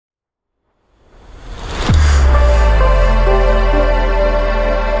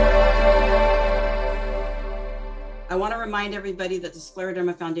I want to remind everybody that the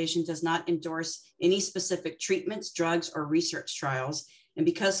Scleroderma Foundation does not endorse any specific treatments, drugs, or research trials. And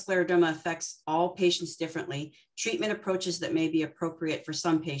because scleroderma affects all patients differently, treatment approaches that may be appropriate for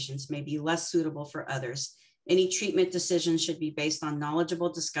some patients may be less suitable for others. Any treatment decisions should be based on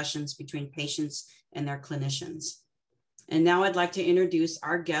knowledgeable discussions between patients and their clinicians. And now I'd like to introduce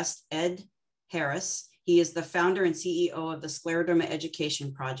our guest, Ed Harris. He is the founder and CEO of the Scleroderma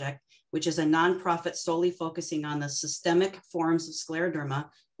Education Project, which is a nonprofit solely focusing on the systemic forms of scleroderma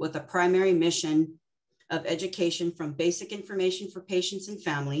with a primary mission of education from basic information for patients and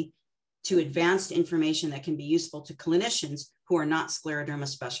family to advanced information that can be useful to clinicians who are not scleroderma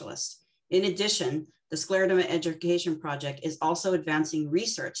specialists. In addition, the Scleroderma Education Project is also advancing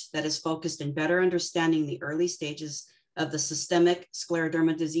research that is focused in better understanding the early stages of the systemic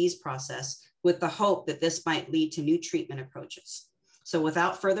scleroderma disease process with the hope that this might lead to new treatment approaches. So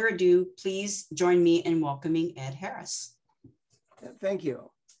without further ado, please join me in welcoming Ed Harris. Thank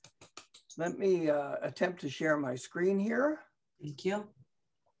you. Let me attempt to share my screen here. Thank you.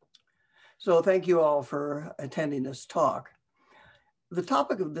 So thank you all for attending this talk. The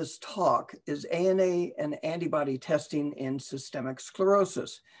topic of this talk is ANA and antibody testing in systemic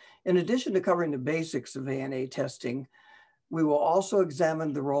sclerosis. In addition to covering the basics of ANA testing, we will also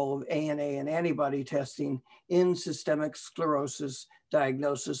examine the role of ANA and antibody testing in systemic sclerosis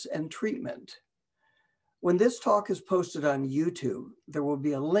diagnosis and treatment. When this talk is posted on YouTube, there will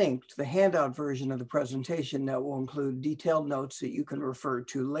be a link to the handout version of the presentation that will include detailed notes that you can refer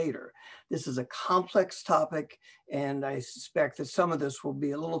to later. This is a complex topic, and I suspect that some of this will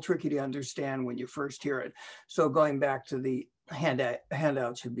be a little tricky to understand when you first hear it. So going back to the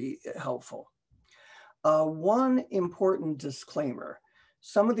handout should be helpful. One important disclaimer.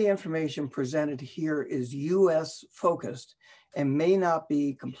 Some of the information presented here is US focused and may not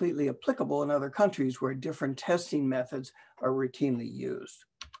be completely applicable in other countries where different testing methods are routinely used.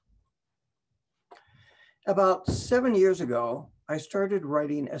 About 7 years ago, I started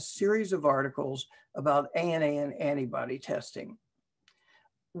writing a series of articles about ANA and antibody testing.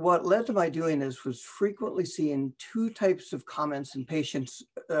 What led to my doing this was frequently seeing two types of comments in patients'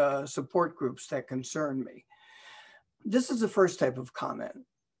 support groups that concerned me. This is the first type of comment.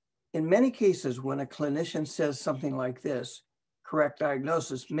 In many cases, when a clinician says something like this, correct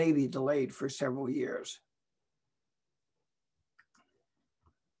diagnosis may be delayed for several years.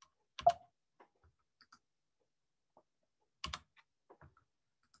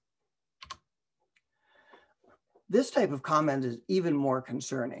 This type of comment is even more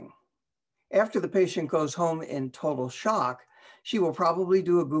concerning. After the patient goes home in total shock, she will probably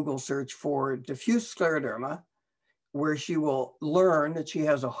do a Google search for diffuse scleroderma, where she will learn that she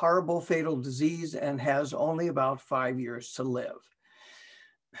has a horrible fatal disease and has only about 5 years to live.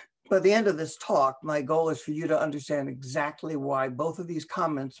 By the end of this talk, my goal is for you to understand exactly why both of these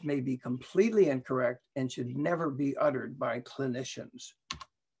comments may be completely incorrect and should never be uttered by clinicians.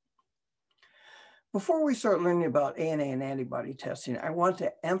 Before we start learning about ANA and antibody testing, I want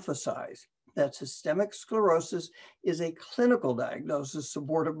to emphasize that systemic sclerosis is a clinical diagnosis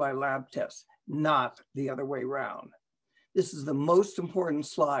supported by lab tests, not the other way around. This is the most important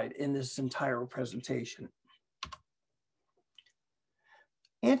slide in this entire presentation.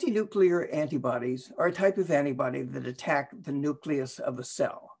 Antinuclear antibodies are a type of antibody that attack the nucleus of a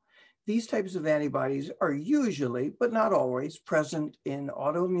cell. These types of antibodies are usually, but not always, present in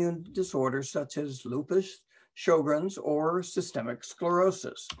autoimmune disorders such as lupus, Sjogren's, or systemic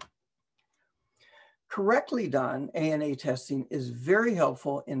sclerosis. Correctly done ANA testing is very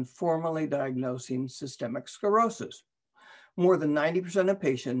helpful in formally diagnosing systemic sclerosis. More than 90% of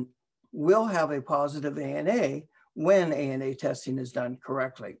patients will have a positive ANA when ANA testing is done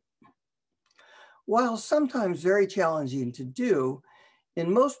correctly. While sometimes very challenging to do,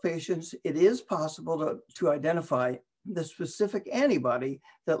 in most patients, it is possible to identify the specific antibody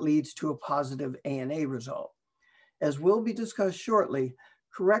that leads to a positive ANA result. As will be discussed shortly,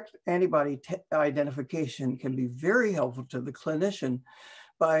 correct antibody identification can be very helpful to the clinician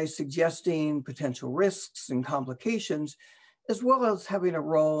by suggesting potential risks and complications, as well as having a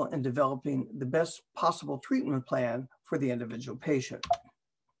role in developing the best possible treatment plan for the individual patient.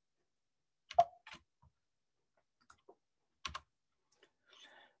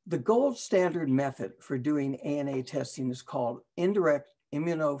 The gold standard method for doing ANA testing is called indirect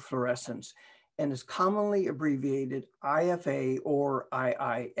immunofluorescence and is commonly abbreviated IFA or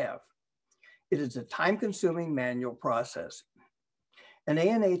IIF. It is a time-consuming manual process. An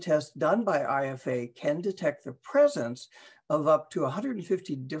ANA test done by IFA can detect the presence of up to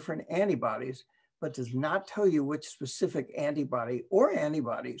 150 different antibodies, but does not tell you which specific antibody or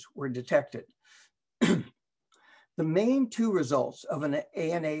antibodies were detected. The main two results of an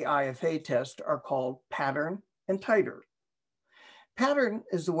ANA-IFA test are called pattern and titer. Pattern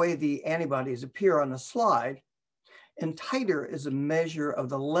is the way the antibodies appear on a slide, and titer is a measure of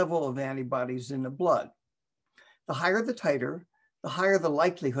the level of antibodies in the blood. The higher the titer, the higher the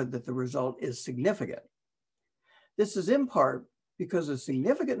likelihood that the result is significant. This is in part because a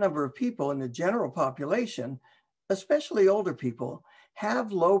significant number of people in the general population, especially older people,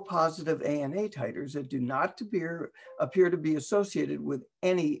 have low positive ANA titers that do not appear to be associated with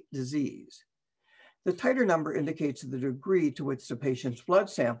any disease. The titer number indicates the degree to which the patient's blood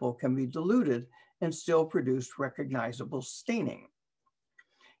sample can be diluted and still produce recognizable staining.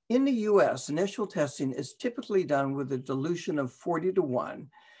 In the US, initial testing is typically done with a dilution of 40:1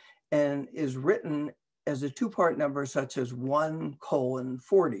 and is written as a two-part number such as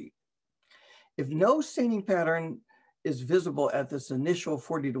 1:40. If no staining pattern is visible at this initial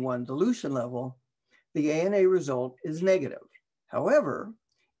 40:1 dilution level, the ANA result is negative. However,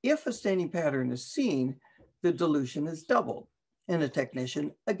 if a staining pattern is seen, the dilution is doubled, and the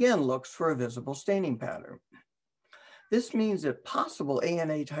technician again looks for a visible staining pattern. This means that possible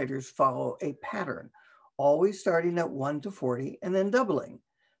ANA titers follow a pattern, always starting at 1:40 and then doubling.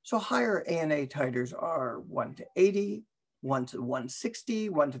 So higher ANA titers are 1:80, 1:160,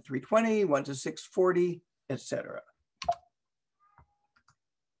 1:320, 1:640, etc.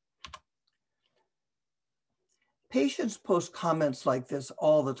 Patients post comments like this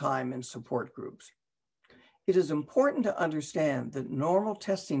all the time in support groups. It is important to understand that normal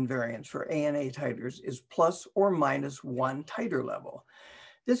testing variance for ANA titers is plus or minus 1 titer level.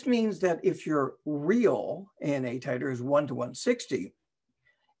 This means that if your real ANA titer is 1:160,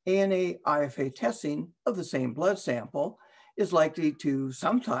 ANA-IFA testing of the same blood sample is likely to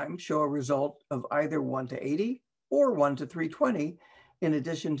sometimes show a result of either 1:80 or 1:320, in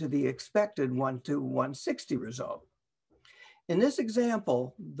addition to the expected 1:160 result. In this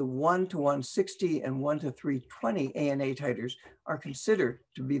example, the 1:160 and 1:320 ANA titers are considered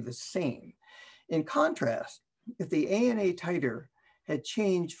to be the same. In contrast, if the ANA titer had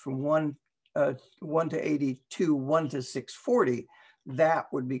changed from 1:80 to 1:640,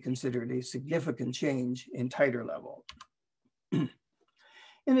 that would be considered a significant change in titer level.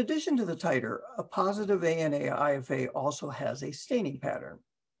 In addition to the titer, a positive ANA-IFA also has a staining pattern.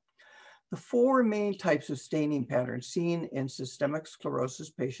 The four main types of staining patterns seen in systemic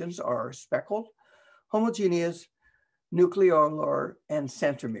sclerosis patients are speckled, homogeneous, nucleolar, and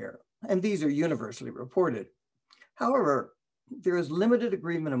centromere, and these are universally reported. However, there is limited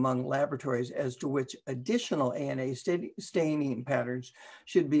agreement among laboratories as to which additional ANA staining patterns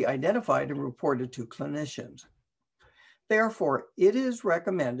should be identified and reported to clinicians. Therefore, it is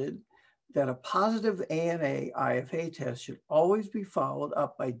recommended that a positive ANA-IFA test should always be followed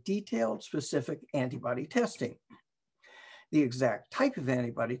up by detailed specific antibody testing. The exact type of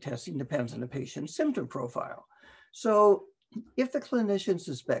antibody testing depends on the patient's symptom profile. So if the clinician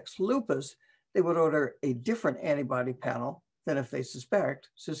suspects lupus, they would order a different antibody panel than if they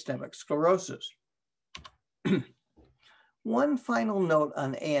suspect systemic sclerosis. One final note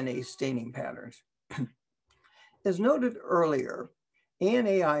on ANA staining patterns. As noted earlier,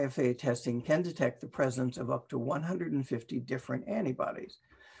 ANA-IFA testing can detect the presence of up to 150 different antibodies.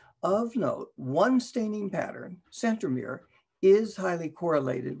 Of note, one staining pattern, centromere, is highly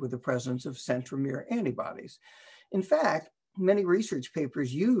correlated with the presence of centromere antibodies. In fact, many research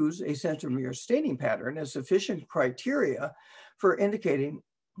papers use a centromere staining pattern as sufficient criteria for indicating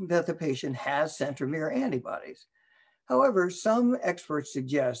that the patient has centromere antibodies. However, some experts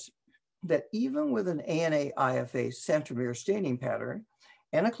suggest that even with an ANA-IFA centromere staining pattern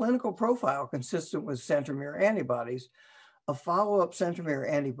and a clinical profile consistent with centromere antibodies, a follow-up centromere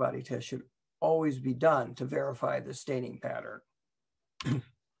antibody test should always be done to verify the staining pattern.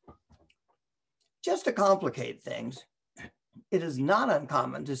 Just to complicate things, it is not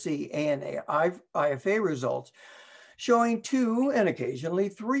uncommon to see ANA-IFA results showing 2 and occasionally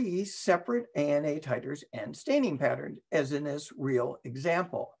 3 separate ANA titers and staining patterns, as in this real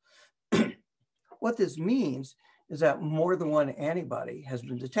example. What this means is that more than one antibody has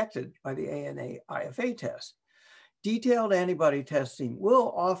been detected by the ANA-IFA test. Detailed antibody testing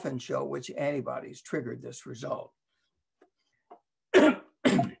will often show which antibodies triggered this result.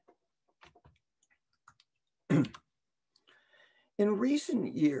 In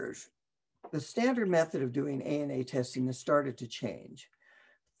recent years, the standard method of doing ANA testing has started to change.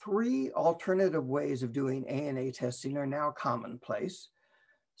 3 alternative ways of doing ANA testing are now commonplace: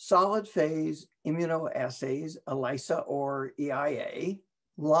 solid phase immunoassays, ELISA or EIA,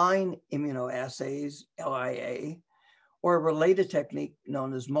 line immunoassays, LIA, or a related technique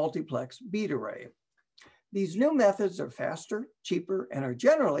known as multiplex bead array. These new methods are faster, cheaper, and are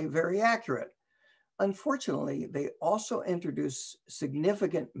generally very accurate. Unfortunately, they also introduce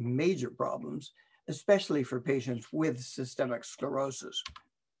significant major problems, especially for patients with systemic sclerosis.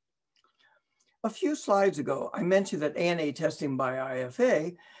 A few slides ago, I mentioned that ANA testing by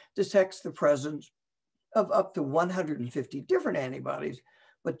IFA detects the presence of up to 150 different antibodies,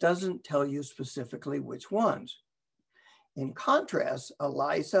 but doesn't tell you specifically which ones. In contrast,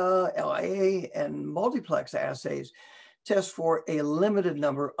 ELISA, LIA, and multiplex assays test for a limited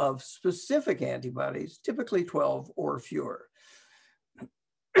number of specific antibodies, typically 12 or fewer.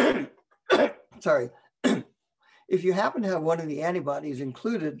 Sorry. If you happen to have one of the antibodies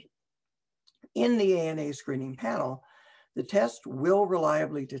included in the ANA screening panel, the test will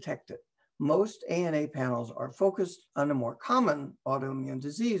reliably detect it. Most ANA panels are focused on the more common autoimmune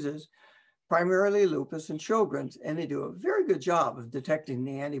diseases, primarily lupus and Sjogren's, and they do a very good job of detecting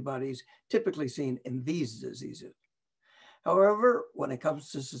the antibodies typically seen in these diseases. However, when it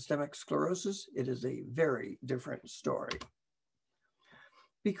comes to systemic sclerosis, it is a very different story.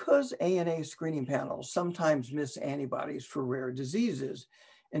 Because ANA screening panels sometimes miss antibodies for rare diseases,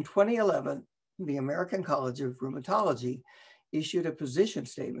 in 2011, the American College of Rheumatology issued a position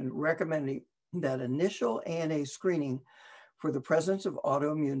statement recommending that initial ANA screening for the presence of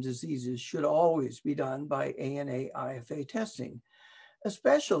autoimmune diseases should always be done by ANA IFA testing,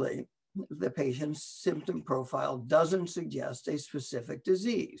 especially if the patient's symptom profile doesn't suggest a specific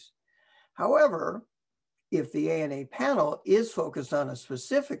disease. However, if the ANA panel is focused on a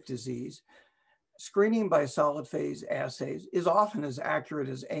specific disease, screening by solid phase assays is often as accurate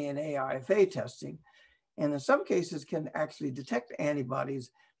as ANA IFA testing, and in some cases can actually detect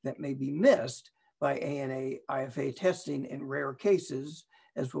antibodies that may be missed by ANA IFA testing in rare cases,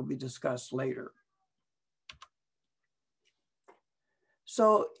 as will be discussed later.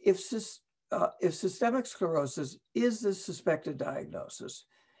 So if systemic sclerosis is the suspected diagnosis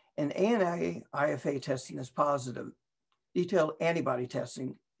and ANA IFA testing is positive, detailed antibody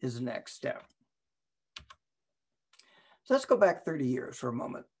testing is the next step. So let's go back 30 years for a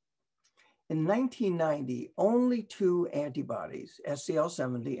moment. In 1990, only two antibodies,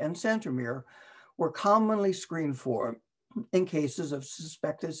 SCL70 and centromere, were commonly screened for in cases of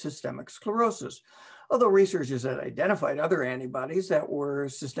suspected systemic sclerosis, although researchers had identified other antibodies that were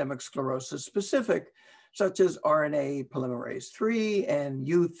systemic sclerosis specific, such as RNA polymerase III and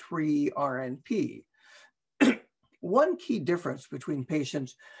U3-RNP. One key difference between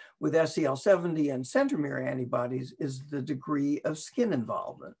patients with SCL70 and centromere antibodies is the degree of skin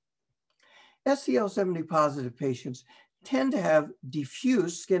involvement. SCL70 positive patients tend to have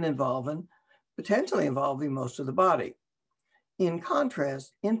diffuse skin involvement, potentially involving most of the body. In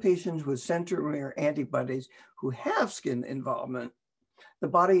contrast, in patients with centromere antibodies who have skin involvement, the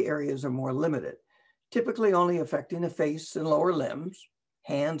body areas are more limited, typically only affecting the face and lower limbs,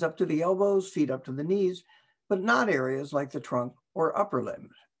 hands up to the elbows, feet up to the knees, but not areas like the trunk or upper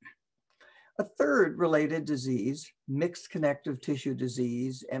limbs. A third related disease, mixed connective tissue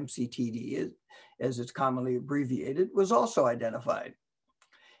disease, MCTD, as it's commonly abbreviated, was also identified.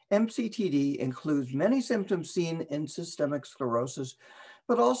 MCTD includes many symptoms seen in systemic sclerosis,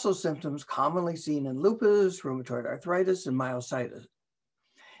 but also symptoms commonly seen in lupus, rheumatoid arthritis, and myositis.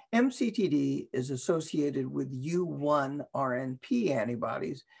 MCTD is associated with U1-RNP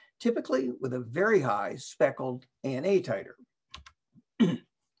antibodies, typically with a very high speckled ANA titer.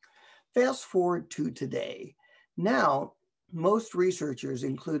 Fast forward to today. Now, most researchers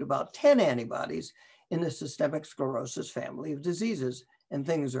include about 10 antibodies in the systemic sclerosis family of diseases, and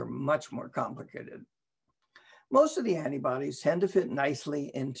things are much more complicated. Most of the antibodies tend to fit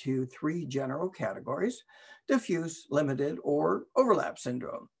nicely into three general categories: diffuse, limited, or overlap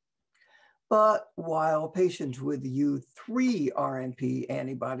syndrome. But while patients with U3-RNP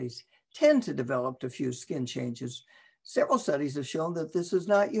antibodies tend to develop diffuse skin changes, several studies have shown that this is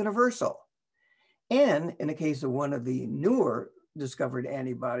not universal. And in the case of one of the newer discovered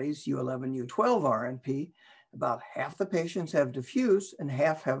antibodies, U11-U12-RNP, about half the patients have diffuse and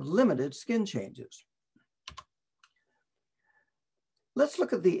half have limited skin changes. Let's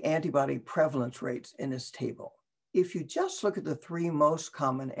look at the antibody prevalence rates in this table. If you just look at the three most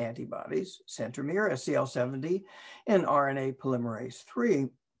common antibodies, centromere, SCL70, and RNA polymerase III,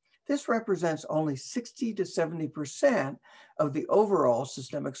 this represents only 60 to 70% of the overall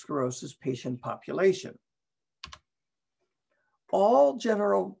systemic sclerosis patient population. All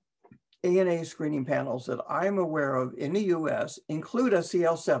general ANA screening panels that I'm aware of in the US include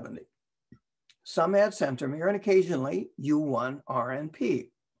SCL70. Some add centromere and occasionally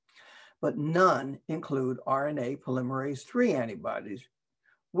U1-RNP, but none include RNA polymerase III antibodies,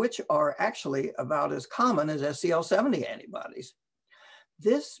 which are actually about as common as SCL70 antibodies.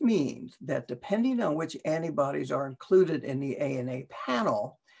 This means that depending on which antibodies are included in the ANA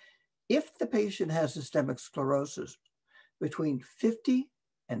panel, if the patient has systemic sclerosis, between 50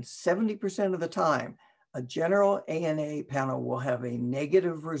 and 70% of the time, a general ANA panel will have a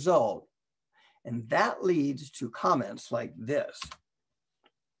negative result. And that leads to comments like this.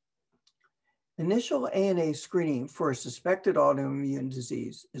 Initial ANA screening for a suspected autoimmune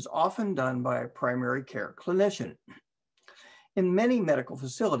disease is often done by a primary care clinician. In many medical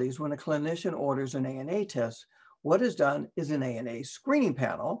facilities, when a clinician orders an ANA test, what is done is an ANA screening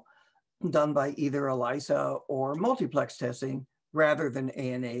panel done by either ELISA or multiplex testing rather than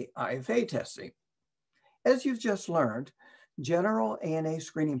ANA IFA testing. As you've just learned, general ANA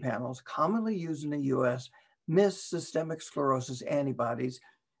screening panels commonly used in the US miss systemic sclerosis antibodies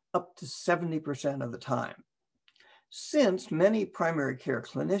up to 70% of the time. Since many primary care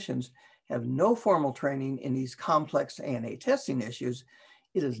clinicians have no formal training in these complex ANA testing issues,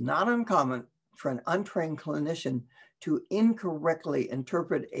 it is not uncommon for an untrained clinician to incorrectly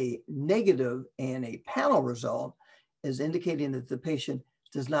interpret a negative ANA panel result as indicating that the patient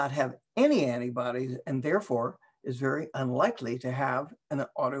does not have any antibodies and therefore is very unlikely to have an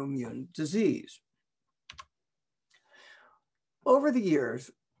autoimmune disease. Over the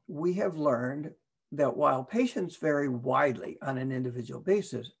years, we have learned that while patients vary widely on an individual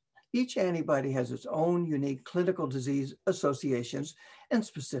basis, each antibody has its own unique clinical disease associations and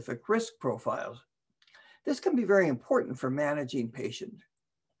specific risk profiles. This can be very important for managing patients.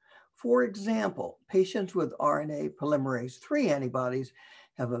 For example, patients with RNA polymerase III antibodies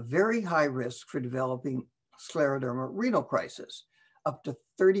have a very high risk for developing scleroderma renal crisis, up to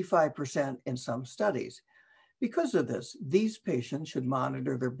 35% in some studies. Because of this, these patients should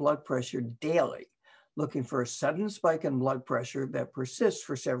monitor their blood pressure daily, looking for a sudden spike in blood pressure that persists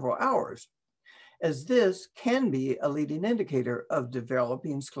for several hours, as this can be a leading indicator of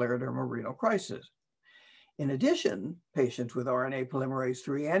developing scleroderma renal crisis. In addition, patients with RNA polymerase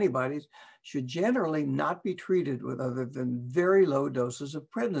III antibodies should generally not be treated with other than very low doses of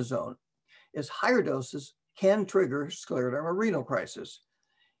prednisone, as higher doses can trigger scleroderma renal crisis.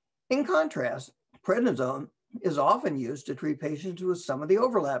 In contrast, prednisone is often used to treat patients with some of the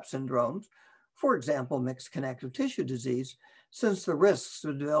overlap syndromes, for example, mixed connective tissue disease, since the risks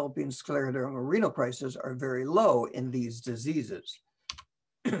of developing scleroderma renal crisis are very low in these diseases.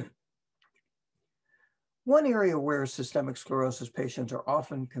 One area where systemic sclerosis patients are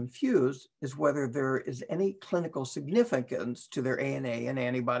often confused is whether there is any clinical significance to their ANA and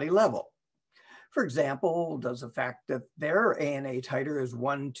antibody level. For example, does the fact that their ANA titer is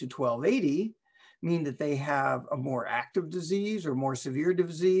 1 to 1280 mean that they have a more active disease or more severe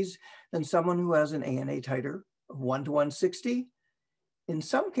disease than someone who has an ANA titer of 1 to 160? In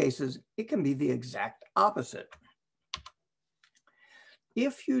some cases, it can be the exact opposite.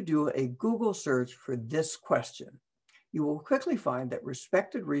 If you do a Google search for this question, you will quickly find that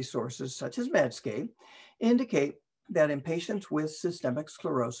respected resources such as Medscape indicate that in patients with systemic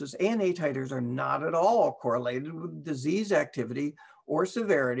sclerosis, ANA titers are not at all correlated with disease activity or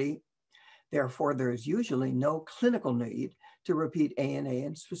severity. Therefore, there is usually no clinical need to repeat ANA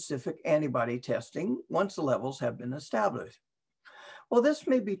and specific antibody testing once the levels have been established. While this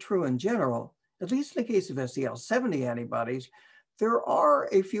may be true in general, at least in the case of SCL70 antibodies, there are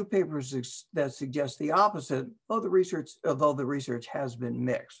a few papers that suggest the opposite, although the research has been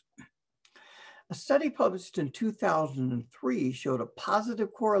mixed. A study published in 2003 showed a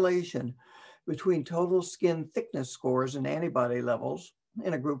positive correlation between total skin thickness scores and antibody levels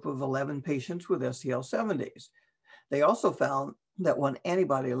in a group of 11 patients with SCL70s. They also found that when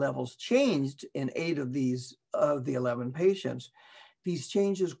antibody levels changed in 8 of the 11 patients, these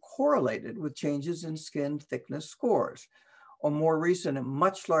changes correlated with changes in skin thickness scores. A more recent and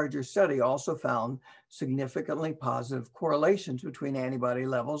much larger study also found significantly positive correlations between antibody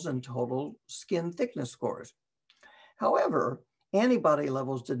levels and total skin thickness scores. However, antibody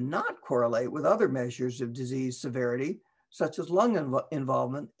levels did not correlate with other measures of disease severity, such as lung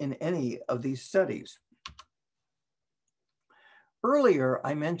involvement in any of these studies. Earlier,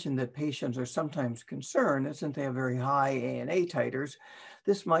 I mentioned that patients are sometimes concerned that since they have very high ANA titers,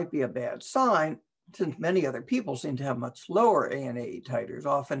 this might be a bad sign, since many other people seem to have much lower ANA titers,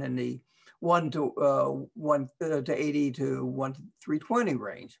 often in the 1 to 80 to 1 to 320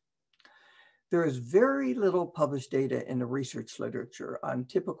 range. There is very little published data in the research literature on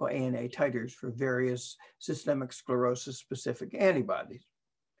typical ANA titers for various systemic sclerosis specific antibodies.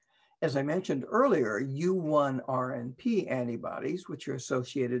 As I mentioned earlier, U1-RNP antibodies, which are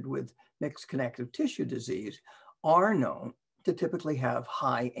associated with mixed connective tissue disease, are known to typically have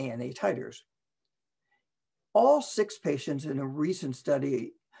high ANA titers. All 6 patients in a recent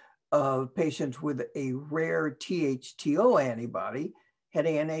study of patients with a rare THTO antibody had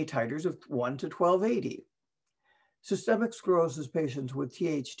ANA titers of 1 to 1280. Systemic sclerosis patients with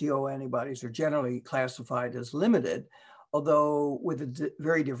THTO antibodies are generally classified as limited, although with a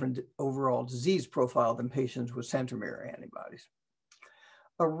very different overall disease profile than patients with centromere antibodies.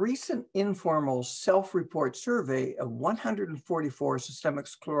 A recent informal self-report survey of 144 systemic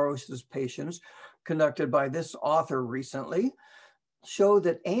sclerosis patients conducted by this author recently showed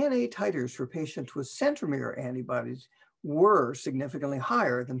that ANA titers for patients with centromere antibodies were significantly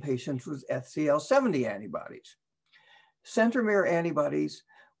higher than patients with SCL70 antibodies. Centromere antibodies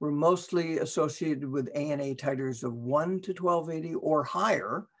were mostly associated with ANA titers of 1 to 1280 or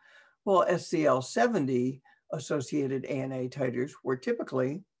higher, while SCL70 associated ANA titers were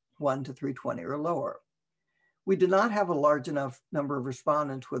typically 1 to 320 or lower. We did not have a large enough number of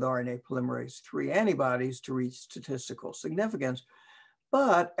respondents with RNA polymerase III antibodies to reach statistical significance,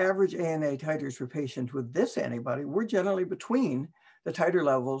 but average ANA titers for patients with this antibody were generally between the titer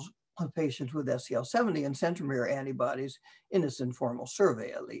levels of patients with SCL70 and centromere antibodies in this informal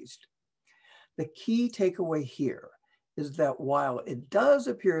survey, at least. The key takeaway here is that while it does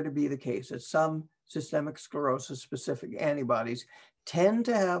appear to be the case that some systemic sclerosis specific antibodies tend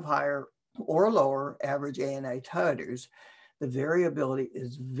to have higher or lower average ANA titers, the variability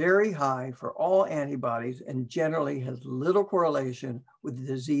is very high for all antibodies and generally has little correlation with the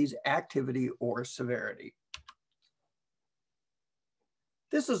disease activity or severity.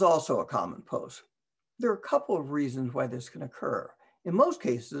 This is also a common pose. There are a couple of reasons why this can occur. In most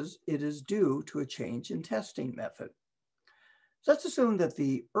cases, it is due to a change in testing method. So let's assume that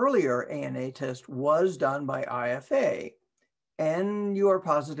the earlier ANA test was done by IFA, and you are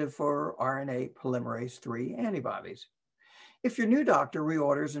positive for RNA polymerase III antibodies. If your new doctor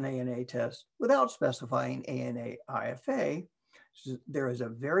reorders an ANA test without specifying ANA IFA, there is a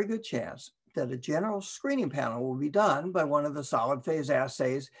very good chance that a general screening panel will be done by one of the solid phase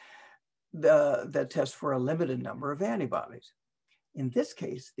assays that test for a limited number of antibodies. In this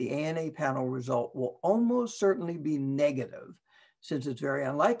case, the ANA panel result will almost certainly be negative, since it's very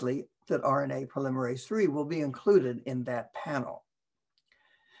unlikely that RNA polymerase III will be included in that panel.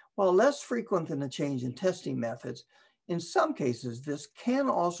 While less frequent than a change in testing methods, in some cases, this can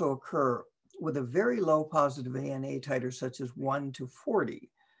also occur with a very low positive ANA titer, such as 1 to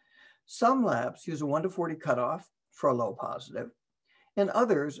 40. Some labs use a 1 to 40 cutoff for a low positive, and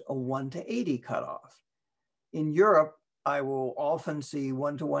others a 1 to 80 cutoff. In Europe, I will often see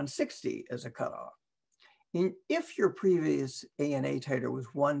 1 to 160 as a cutoff. If your previous ANA titer was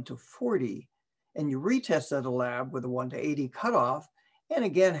 1 to 40, and you retest at a lab with a 1 to 80 cutoff, and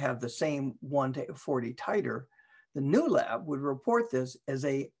again have the same 1 to 40 titer, the new lab would report this as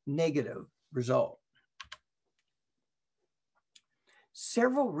a negative result.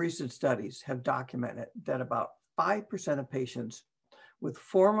 Several recent studies have documented that about 5% of patients with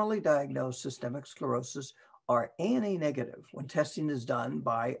formally diagnosed systemic sclerosis are ANA negative when testing is done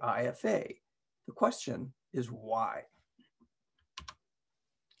by IFA. The question is why?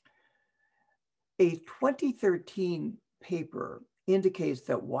 A 2013 paper indicates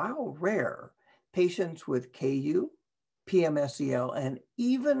that while rare, patients with KU, PMSEL, and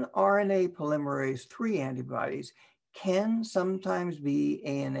even RNA polymerase III antibodies can sometimes be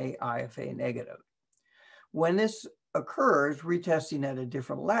ANA IFA negative. When this occurs, retesting at a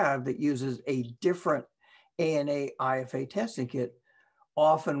different lab that uses a different ANA IFA testing kit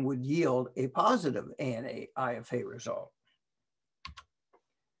often would yield a positive ANA IFA result.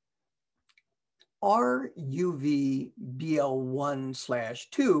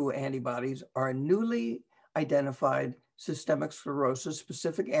 RUVBL1/2 antibodies are a newly identified systemic sclerosis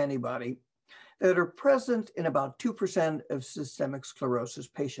specific antibody that are present in about 2% of systemic sclerosis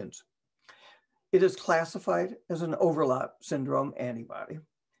patients. It is classified as an overlap syndrome antibody.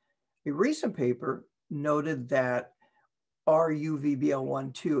 A recent paper noted that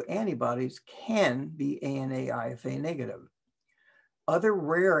RUVBL1/2 antibodies can be ANA IFA negative. Other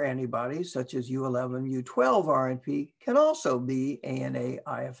rare antibodies, such as U11, U12 RNP, can also be ANA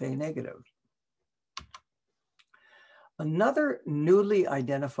IFA negative. Another newly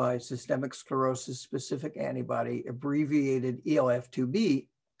identified systemic sclerosis specific antibody, abbreviated ELF2B,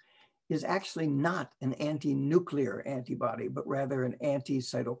 is actually not an anti-nuclear antibody, but rather an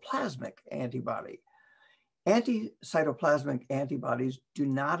anti-cytoplasmic antibody. Anti-cytoplasmic antibodies do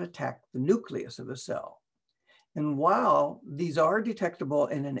not attack the nucleus of a cell. And while these are detectable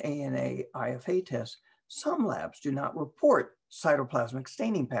in an ANA IFA test, some labs do not report cytoplasmic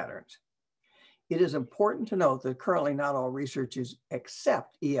staining patterns. It is important to note that currently not all researchers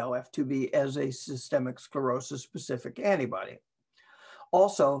accept ELF2B as a systemic sclerosis specific antibody.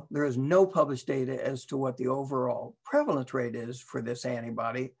 Also, there is no published data as to what the overall prevalence rate is for this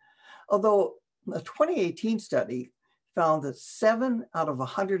antibody, although a 2018 study found that 7 out of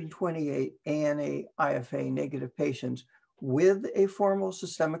 128 ANA-IFA negative patients with a formal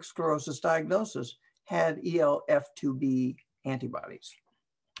systemic sclerosis diagnosis had ELF2B antibodies.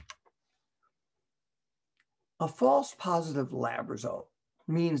 A false positive lab result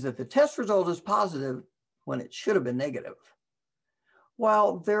means that the test result is positive when it should have been negative.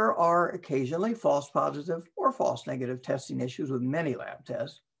 While there are occasionally false positive or false negative testing issues with many lab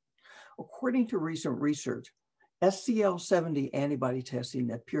tests, according to recent research, SCL70 antibody testing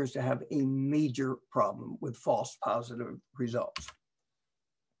appears to have a major problem with false positive results.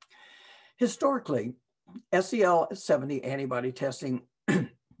 Historically, SCL70 antibody testing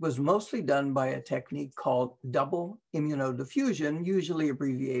was mostly done by a technique called double immunodiffusion, usually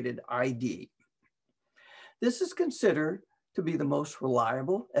abbreviated ID. This is considered to be the most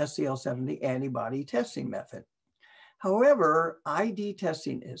reliable SCL70 antibody testing method. However, ID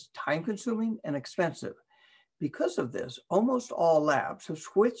testing is time-consuming and expensive. Because of this, almost all labs have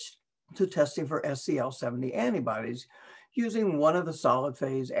switched to testing for SCL70 antibodies using one of the solid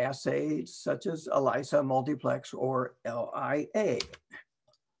phase assays such as ELISA, multiplex, or LIA.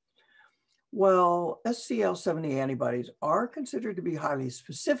 While SCL70 antibodies are considered to be highly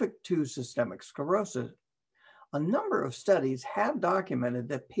specific to systemic sclerosis, a number of studies have documented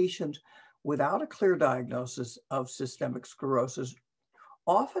that patients without a clear diagnosis of systemic sclerosis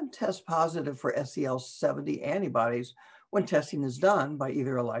often test positive for SCL70 antibodies when testing is done by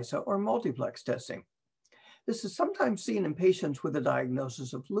either ELISA or multiplex testing. This is sometimes seen in patients with a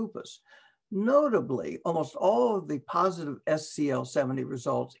diagnosis of lupus. Notably, almost all of the positive SCL70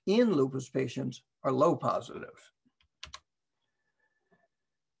 results in lupus patients are low positive.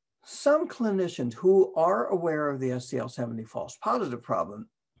 Some clinicians who are aware of the SCL70 false positive problem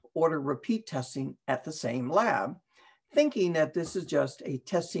order repeat testing at the same lab, thinking that this is just a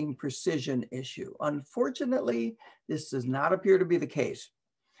testing precision issue. Unfortunately, this does not appear to be the case,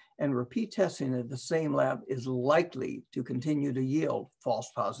 and repeat testing at the same lab is likely to continue to yield false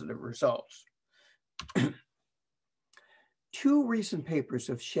positive results. Two recent papers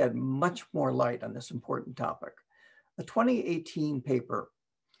have shed much more light on this important topic. A 2018 paper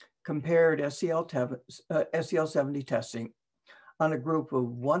compared SCL70 testing on a group of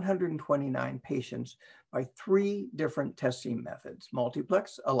 129 patients by 3 different testing methods: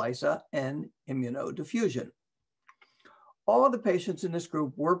 multiplex, ELISA, and immunodiffusion. All of the patients in this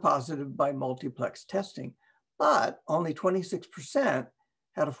group were positive by multiplex testing, but only 26%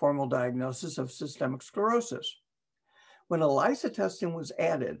 had a formal diagnosis of systemic sclerosis. When ELISA testing was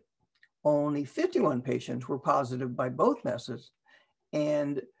added, only 51 patients were positive by both methods,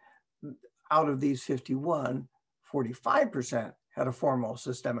 and out of these 51, 45% had a formal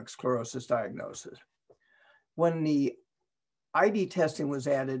systemic sclerosis diagnosis. When the ID testing was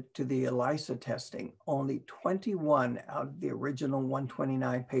added to the ELISA testing, only 21 out of the original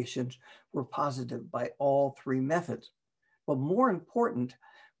 129 patients were positive by all 3 methods. But more important,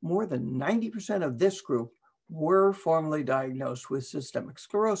 more than 90% of this group were formally diagnosed with systemic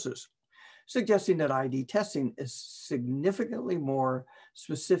sclerosis, suggesting that ID testing is significantly more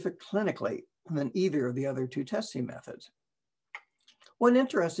specific clinically than either of the other 2 testing methods. One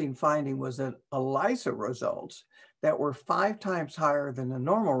interesting finding was that ELISA results that were 5 times higher than the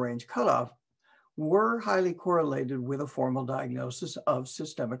normal range cutoff were highly correlated with a formal diagnosis of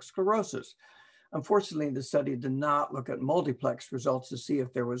systemic sclerosis. Unfortunately, the study did not look at multiplex results to see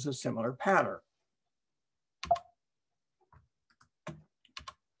if there was a similar pattern. A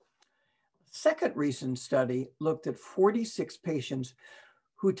second recent study looked at 46 patients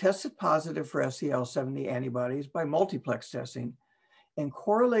who tested positive for SCL70 antibodies by multiplex testing and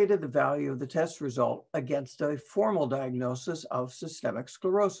correlated the value of the test result against a formal diagnosis of systemic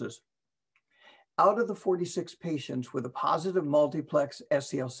sclerosis. Out of the 46 patients with a positive multiplex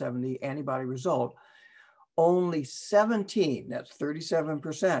SCL70 antibody result, only 17, that's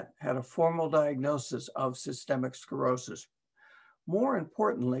 37%, had a formal diagnosis of systemic sclerosis. More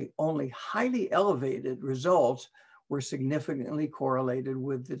importantly, only highly elevated results were significantly correlated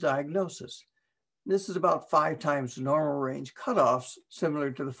with the diagnosis. This is about 5 times the normal range cutoffs, similar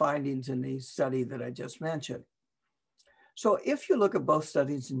to the findings in the study that I just mentioned. So if you look at both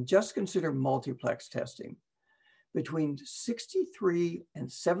studies and just consider multiplex testing, between 63 and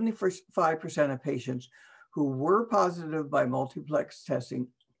 75% of patients who were positive by multiplex testing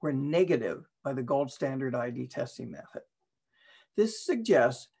were negative by the gold standard ID testing method. This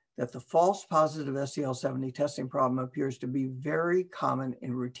suggests that the false positive SCL70 testing problem appears to be very common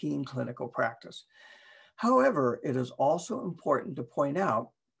in routine clinical practice. However, it is also important to point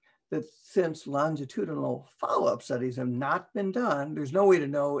out that since longitudinal follow-up studies have not been done, there's no way to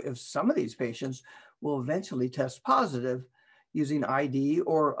know if some of these patients will eventually test positive using ID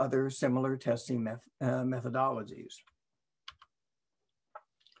or other similar testing methodologies.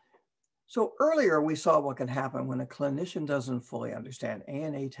 So earlier we saw what can happen when a clinician doesn't fully understand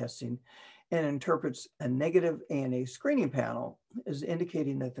ANA testing and interprets a negative ANA screening panel as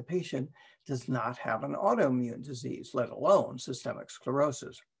indicating that the patient does not have an autoimmune disease, let alone systemic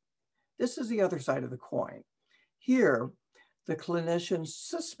sclerosis. This is the other side of the coin. Here, the clinician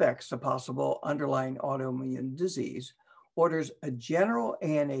suspects a possible underlying autoimmune disease, orders a general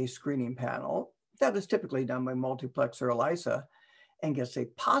ANA screening panel that is typically done by multiplex or ELISA, and gets a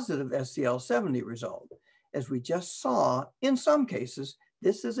positive SCL70 result. As we just saw, in some cases,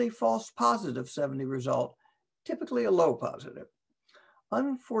 this is a false positive 70 result, typically a low positive.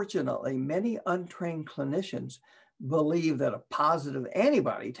 Unfortunately, many untrained clinicians believe that a positive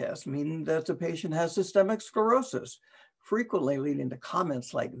antibody test means that the patient has systemic sclerosis, frequently leading to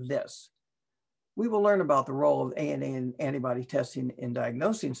comments like this. We will learn about the role of ANA and antibody testing in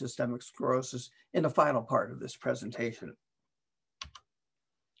diagnosing systemic sclerosis in the final part of this presentation.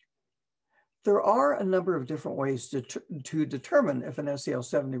 There are a number of different ways to determine if an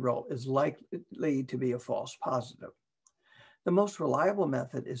SCL70 result is likely to be a false positive. The most reliable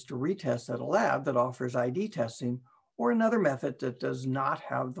method is to retest at a lab that offers ID testing or another method that does not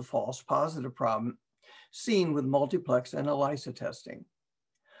have the false positive problem seen with multiplex and ELISA testing.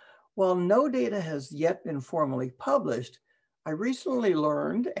 While no data has yet been formally published, I recently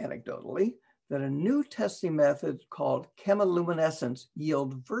learned, anecdotally, that a new testing method called chemiluminescence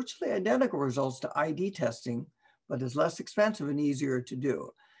yields virtually identical results to ID testing, but is less expensive and easier to do.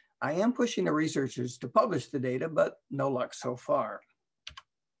 I am pushing the researchers to publish the data, but no luck so far.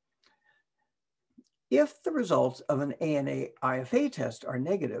 If the results of an ANA-IFA test are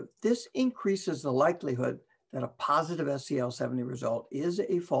negative, this increases the likelihood that a positive SCL70 result is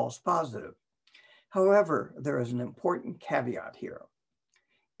a false positive. However, there is an important caveat here.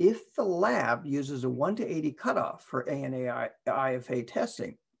 If the lab uses a 1 to 80 cutoff for ANA-IFA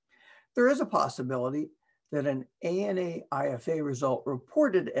testing, there is a possibility that an ANA-IFA result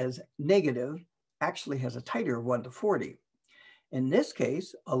reported as negative actually has a titer of 1 to 40. In this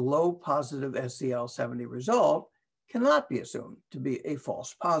case, a low positive SCL70 result cannot be assumed to be a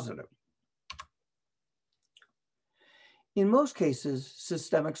false positive. In most cases,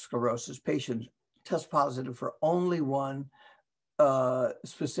 systemic sclerosis patients test positive for only one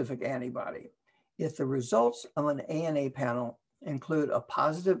specific antibody. If the results of an ANA panel include a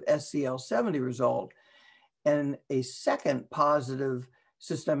positive SCL70 result and a second positive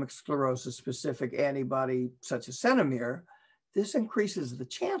systemic sclerosis specific antibody such as centimere, this increases the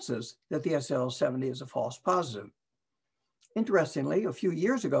chances that the SCL70 is a false positive. Interestingly, a few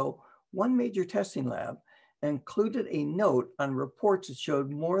years ago, one major testing lab included a note on reports that showed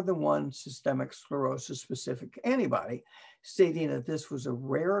more than one systemic sclerosis specific antibody, stating that this was a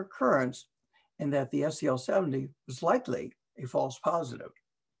rare occurrence and that the SCL70 was likely a false positive.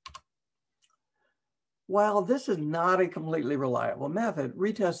 While this is not a completely reliable method,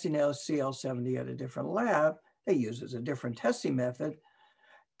 retesting SCL70 at a different lab that uses a different testing method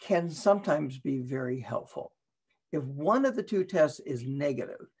can sometimes be very helpful. If one of the two tests is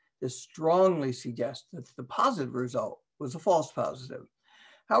negative, this strongly suggests that the positive result was a false positive.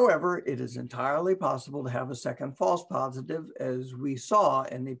 However, it is entirely possible to have a second false positive, as we saw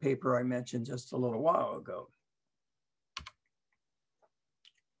in the paper I mentioned just a little while ago.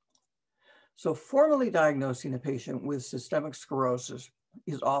 So formally diagnosing a patient with systemic sclerosis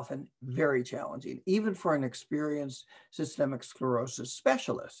is often very challenging, even for an experienced systemic sclerosis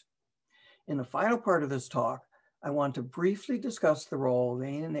specialist. In the final part of this talk, I want to briefly discuss the role of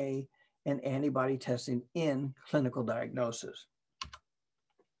ANA and antibody testing in clinical diagnosis.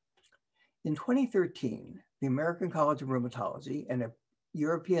 In 2013, the American College of Rheumatology and the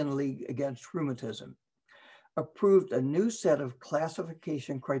European League Against Rheumatism approved a new set of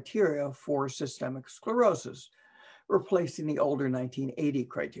classification criteria for systemic sclerosis, replacing the older 1980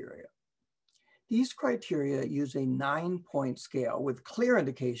 criteria. These criteria use a 9-point scale with clear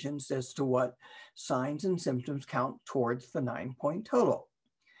indications as to what signs and symptoms count towards the 9-point total.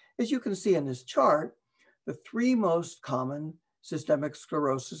 As you can see in this chart, the 3 most common systemic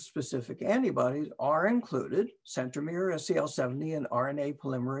sclerosis specific antibodies are included: centimere, SCL70, and RNA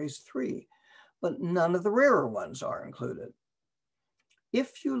polymerase III, but none of the rarer ones are included.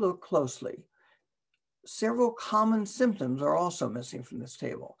 If you look closely, several common symptoms are also missing from this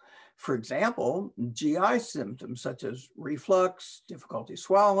table. For example, GI symptoms such as reflux, difficulty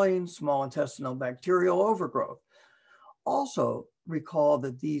swallowing, small intestinal bacterial overgrowth. Also, recall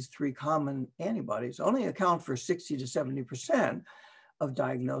that these three common antibodies only account for 60 to 70% of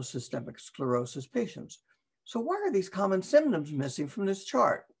diagnosed systemic sclerosis patients. So why are these common symptoms missing from this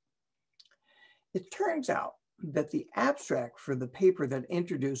chart? It turns out that the abstract for the paper that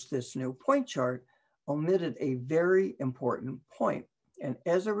introduced this new point chart omitted a very important point. And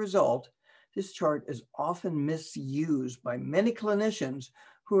as a result, this chart is often misused by many clinicians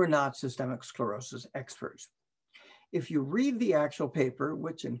who are not systemic sclerosis experts. If you read the actual paper,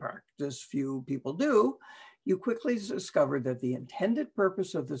 which in practice few people do, you quickly discover that the intended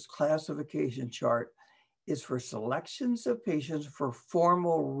purpose of this classification chart is for selections of patients for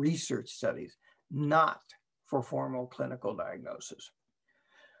formal research studies, not for formal clinical diagnosis.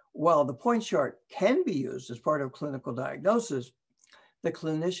 While the point chart can be used as part of clinical diagnosis, the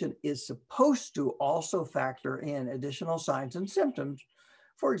clinician is supposed to also factor in additional signs and symptoms,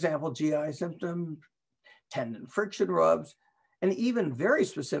 for example, GI symptoms, tendon friction rubs, and even very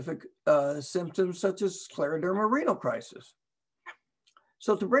specific symptoms such as scleroderma renal crisis.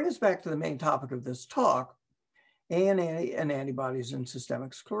 So to bring us back to the main topic of this talk, ANA and antibodies in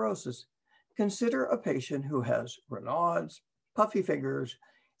systemic sclerosis, consider a patient who has Raynaud's, puffy fingers,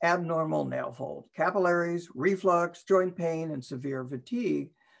 abnormal nail fold, capillaries, reflux, joint pain, and severe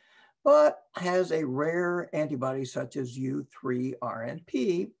fatigue, but has a rare antibody such as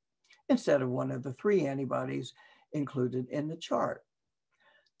U3RNP instead of one of the three antibodies included in the chart.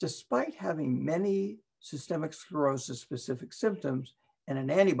 Despite having many systemic sclerosis specific symptoms and an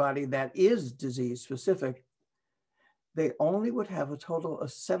antibody that is disease specific, they only would have a total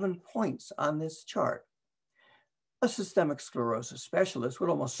of 7 points on this chart. A systemic sclerosis specialist would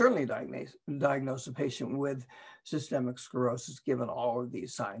almost certainly diagnose a patient with systemic sclerosis given all of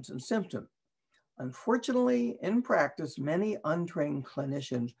these signs and symptoms. Unfortunately, in practice, many untrained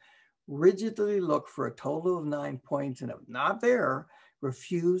clinicians rigidly look for a total of 9 points and if not there,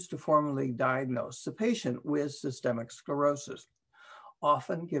 refuse to formally diagnose the patient with systemic sclerosis,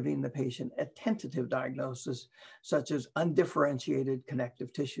 often giving the patient a tentative diagnosis such as undifferentiated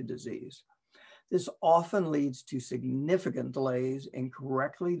connective tissue disease. This often leads to significant delays in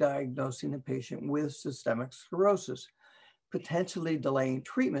correctly diagnosing a patient with systemic sclerosis, potentially delaying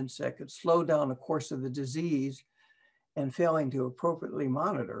treatments that could slow down the course of the disease and failing to appropriately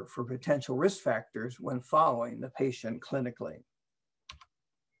monitor for potential risk factors when following the patient clinically.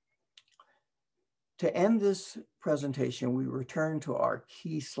 To end this presentation, we return to our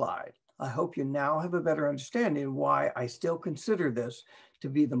key slide. I hope you now have a better understanding of why I still consider this to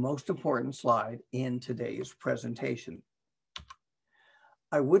be the most important slide in today's presentation.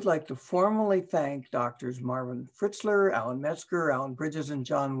 I would like to formally thank Drs. Marvin Fritzler, Alan Metzger, Alan Bridges, and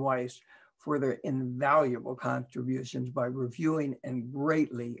John Weiss for their invaluable contributions by reviewing and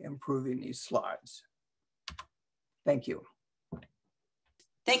greatly improving these slides. Thank you.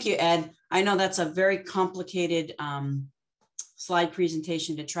 Thank you, Ed. I know that's a very complicated slide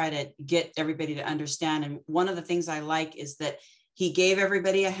presentation to try to get everybody to understand. And one of the things I like is that he gave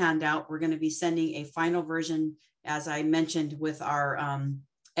everybody a handout. We're going to be sending a final version, as I mentioned, with our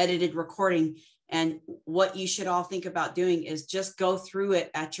edited recording. And what you should all think about doing is just go through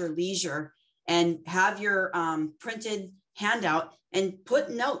it at your leisure and have your printed handout and put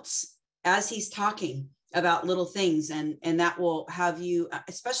notes as he's talking about little things. And that will have you,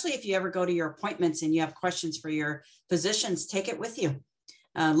 especially if you ever go to your appointments and you have questions for your physicians, take it with you.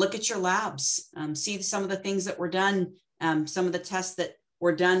 Look at your labs, see some of the things that were done, some of the tests that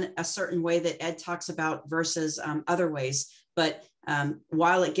were done a certain way that Ed talks about versus other ways. But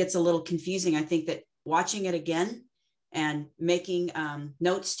while it gets a little confusing, I think that watching it again and making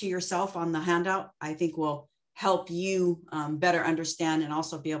notes to yourself on the handout, I think will help you better understand and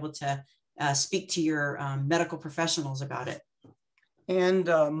also be able to speak to your medical professionals about it. And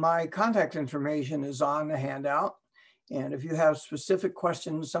my contact information is on the handout. And if you have specific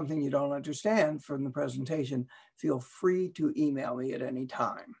questions, something you don't understand from the presentation, feel free to email me at any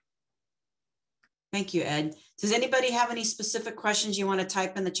time. Thank you, Ed. Does anybody have any specific questions you want to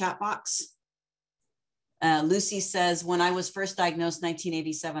type in the chat box? Lucy says, when I was first diagnosed in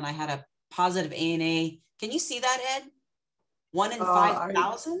 1987, I had a positive ANA. Can you see that, Ed? 1 in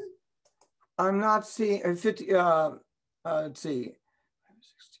 5,000? I'm not seeing, let's see,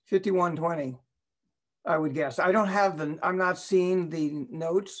 5120, I would guess. I don't have I'm not seeing the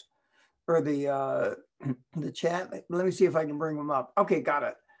notes or the chat. Let me see if I can bring them up. Okay, got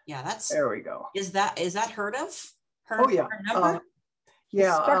it. Yeah, there we go. Is that heard of? Oh yeah.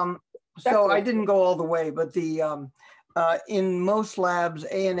 Yeah. So I didn't go all the way, but the in most labs,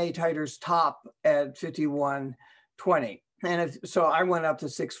 ANA titers top at 5120. And so I went up to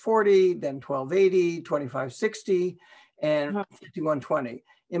 640, then 1280, 2560, and 5120.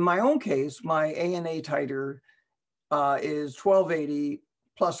 In my own case, my ANA titer is 1280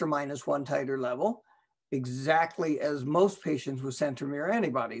 plus or minus 1 titer level, exactly as most patients with centromere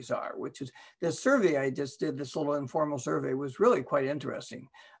antibodies are, which is this survey I just did, this little informal survey, was really quite interesting.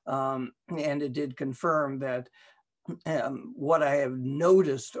 And it did confirm that what I have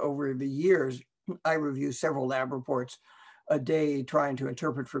noticed over the years. I review several lab reports a day trying to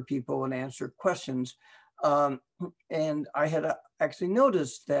interpret for people and answer questions. And I had actually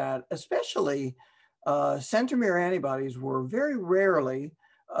noticed that especially centromere antibodies were very rarely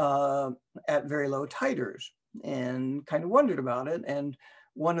at very low titers, and kind of wondered about it. And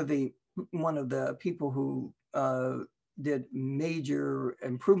one of the people who did major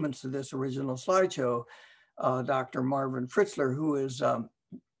improvements to this original slideshow, Dr. Marvin Fritzler, who is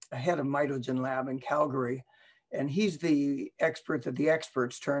head of mitogen lab in Calgary, and he's the expert that the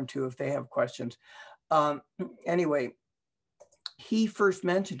experts turn to if they have questions. Anyway, he first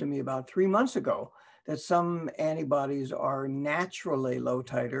mentioned to me about 3 months ago that some antibodies are naturally low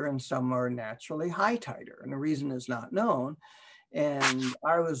titer and some are naturally high titer, and the reason is not known. And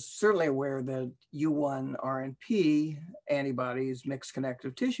I was certainly aware that U1 RNP antibodies, mixed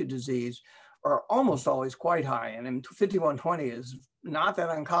connective tissue disease, are almost always quite high. And in 5120 is not that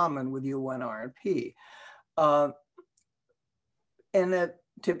uncommon with U1 RNP. And that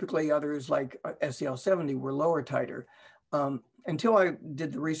typically others like SCL70 were lower titer. Until I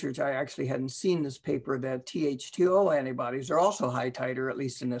did the research, I actually hadn't seen this paper that TH2O antibodies are also high titer, at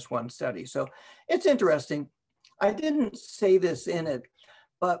least in this one study. So it's interesting. I didn't say this in it,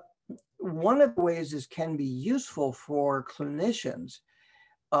 but one of the ways this can be useful for clinicians,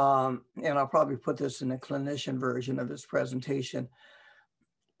 and I'll probably put this in the clinician version of this presentation.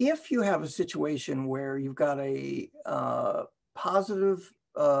 If you have a situation where you've got a positive,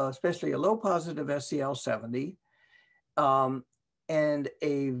 especially a low positive SCL70, and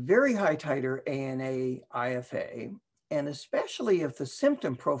a very high titer ANA IFA, and especially if the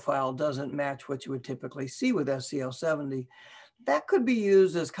symptom profile doesn't match what you would typically see with SCL70, that could be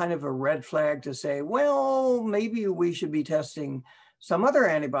used as kind of a red flag to say, well, maybe we should be testing some other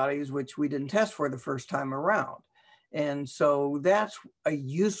antibodies which we didn't test for the first time around. And so that's a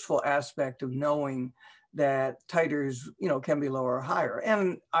useful aspect of knowing that titers, can be lower or higher.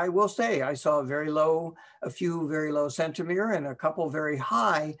 And I will say, I saw a few very low centromere and a couple very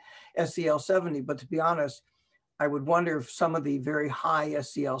high SCL70. But to be honest, I would wonder if some of the very high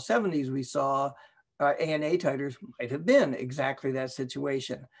SCL70s we saw, ANA titers might have been exactly that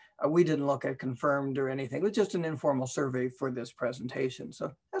situation. We didn't look at confirmed or anything. It was just an informal survey for this presentation.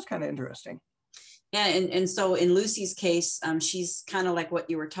 So that's kind of interesting. Yeah, and so in Lucy's case, she's kind of like what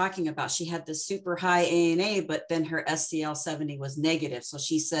you were talking about. She had the super high ANA, but then her SCL70 was negative. So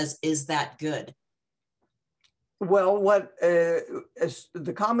she says, is that good? Well, what is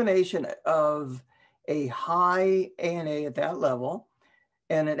the combination of a high ANA at that level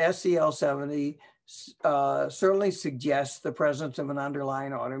and an SCL70 certainly suggests the presence of an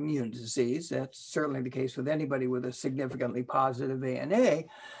underlying autoimmune disease. That's certainly the case with anybody with a significantly positive ANA.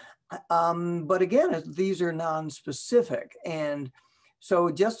 But again, these are non-specific. And so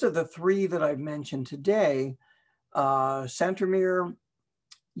just of the three that I've mentioned today, centromere,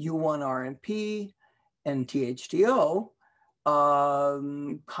 U1 RNP, and TH2O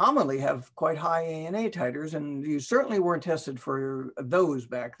commonly have quite high ANA titers, and you certainly weren't tested for those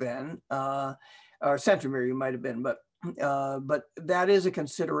back then. Or centromere you might have been, but that is a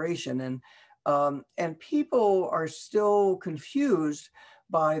consideration. And people are still confused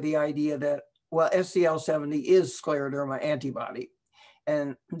by the idea that, well, SCL70 is scleroderma antibody.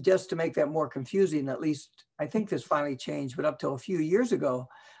 And just to make that more confusing, at least I think this finally changed, but up till a few years ago,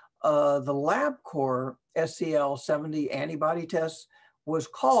 the LabCorp SCL70 antibody test was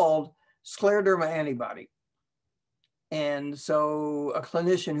called Scleroderma antibody. And so a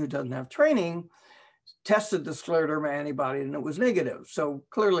clinician who doesn't have training tested the scleroderma antibody and it was negative. So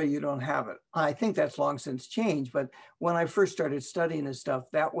clearly you don't have it. I think that's long since changed, but when I first started studying this stuff,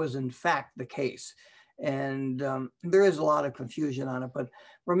 that was in fact the case. And there is a lot of confusion on it, but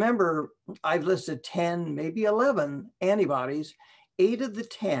remember, I've listed 10, maybe 11 antibodies. 8 of the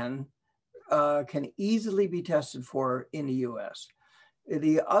 10 can easily be tested for in the US.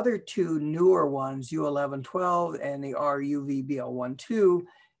 The other 2 newer ones, U1112 and the RUVBL12,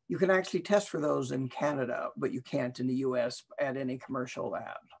 you can actually test for those in Canada, but you can't in the US at any commercial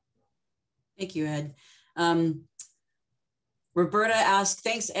lab. Thank you, Ed. Roberta asks,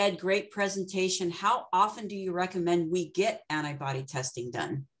 thanks, Ed, great presentation. How often do you recommend we get antibody testing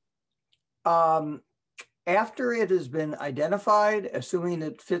done? After it has been identified, assuming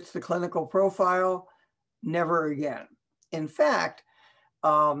it fits the clinical profile, never again. In fact,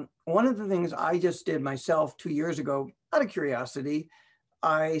 one of the things I just did myself 2 years ago, out of curiosity,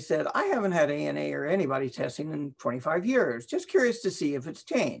 I said, I haven't had ANA or antibody testing in 25 years, just curious to see if it's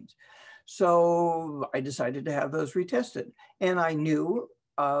changed. So I decided to have those retested. And I knew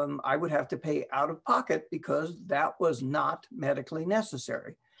I would have to pay out of pocket because that was not medically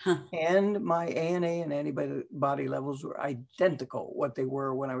necessary. Huh. And my ANA and antibody levels were identical what they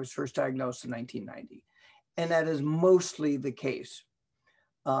were when I was first diagnosed in 1990. And that is mostly the case.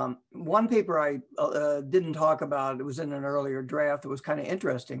 One paper I didn't talk about, it was in an earlier draft, it was kind of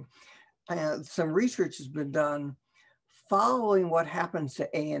interesting. Some research has been done following what happens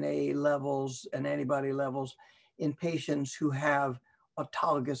to ANA levels and antibody levels in patients who have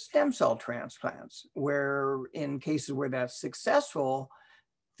autologous stem cell transplants, where in cases where that's successful,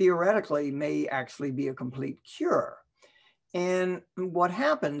 theoretically may actually be a complete cure. And what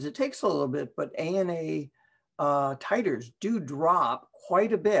happens, it takes a little bit, but ANA titers do drop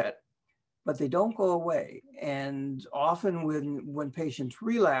quite a bit, but they don't go away. And often when patients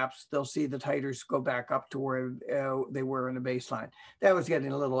relapse, they'll see the titers go back up to where they were in the baseline. That was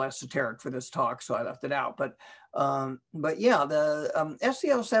getting a little esoteric for this talk, so I left it out. But yeah, the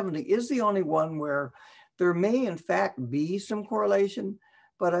SCL70 is the only one where there may in fact be some correlation,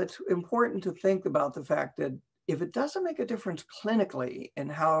 but it's important to think about the fact that if it doesn't make a difference clinically in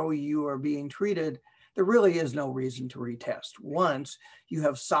how you are being treated, there really is no reason to retest once you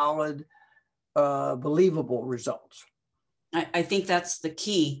have solid, believable results. I think that's the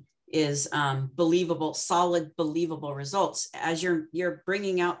key is believable, solid, believable results. As you're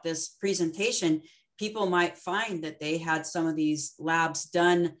bringing out this presentation, people might find that they had some of these labs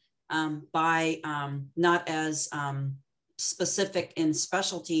done by not as specific in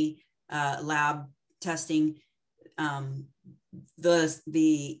specialty lab testing,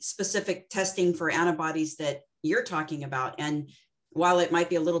 the specific testing for antibodies that you're talking about. And while it might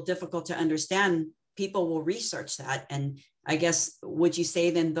be a little difficult to understand, people will research that. And I guess, would you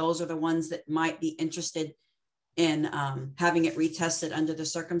say then those are the ones that might be interested in having it retested under the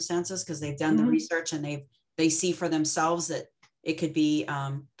circumstances because they've done the research and they see for themselves that it could be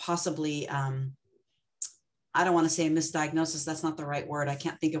possibly, I don't want to say a misdiagnosis. That's not the right word. I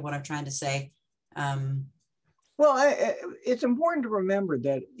can't think of what I'm trying to say. Well, it's important to remember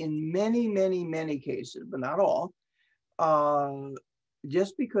that in many, many, many cases, but not all,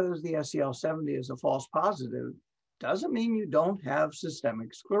 just because the SCL70 is a false positive doesn't mean you don't have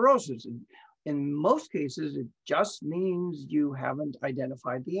systemic sclerosis. In most cases, it just means you haven't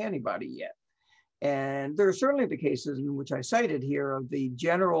identified the antibody yet. And there are certainly the cases in which I cited here of the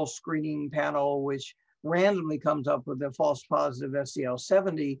general screening panel, which randomly comes up with a false positive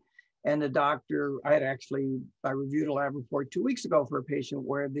SCL70. And the doctor, I reviewed a lab report 2 weeks ago for a patient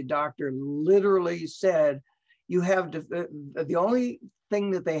where the doctor literally said, you have, the only thing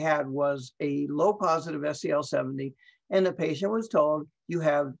that they had was a low positive SCL70, and the patient was told, you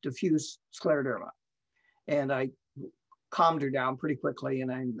have diffuse scleroderma. And I calmed her down pretty quickly,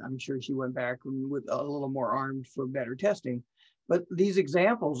 and I'm sure she went back with a little more armed for better testing. But these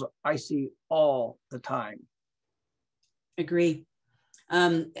examples I see all the time. Agree.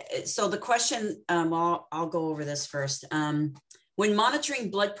 So the question, I'll go over this first. When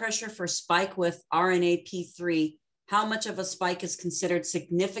monitoring blood pressure for spike with RNA-P3, how much of a spike is considered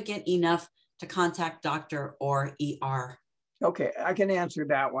significant enough to contact doctor or ER? Okay, I can answer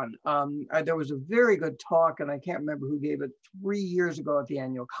that one. There was a very good talk, and I can't remember who gave it 3 years ago at the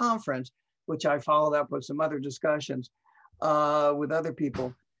annual conference, which I followed up with some other discussions with other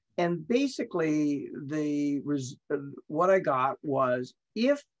people. And basically, what I got was,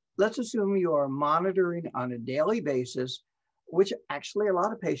 let's assume you are monitoring on a daily basis, which actually a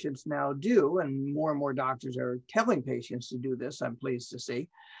lot of patients now do, and more doctors are telling patients to do this, I'm pleased to see.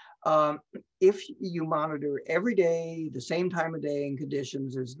 If you monitor every day, the same time of day and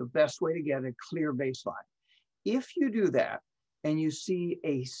conditions is the best way to get a clear baseline. If you do that and you see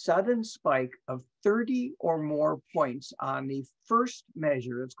a sudden spike of 30 or more points on the first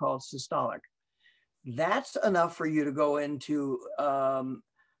measure, it's called systolic, that's enough for you to go into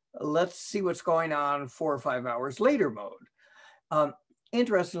let's see what's going on 4 or 5 hours later mode.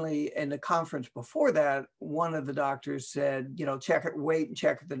 Interestingly, in the conference before that, one of the doctors said, check it, wait and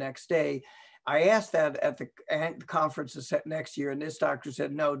check it the next day. I asked that at the conference next year, and this doctor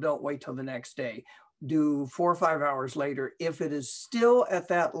said, no, don't wait till the next day. Do 4 or 5 hours later. If it is still at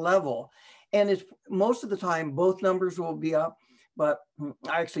that level, And it's most of the time, both numbers will be up, but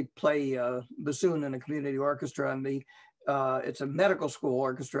I actually play bassoon in a community orchestra, and it's a medical school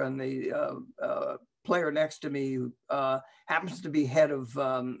orchestra, and the player next to me happens to be head of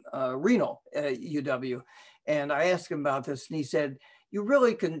renal at UW. And I asked him about this, and he said, you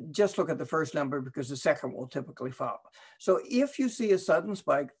really can just look at the first number because the second will typically follow. So if you see a sudden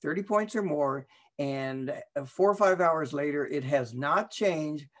spike, 30 points or more, and 4 or 5 hours later, it has not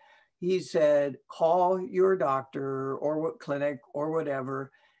changed, he said, call your doctor or what clinic or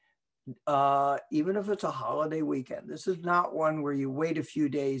whatever, even if it's a holiday weekend. This is not one where you wait a few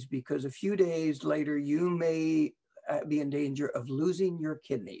days, because a few days later, you may be in danger of losing your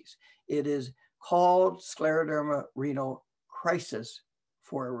kidneys. It is called scleroderma renal crisis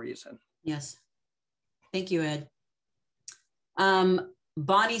for a reason. Yes. Thank you, Ed.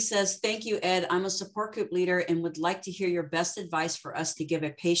 Bonnie says, thank you, Ed. I'm a support group leader and would like to hear your best advice for us to give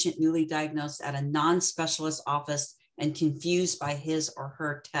a patient newly diagnosed at a non-specialist office and confused by his or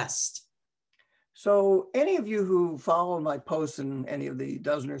her test. So any of you who follow my posts in any of the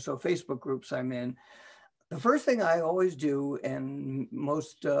dozen or so Facebook groups I'm in, the first thing I always do, and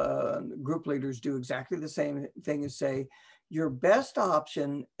most group leaders do exactly the same thing, is say, your best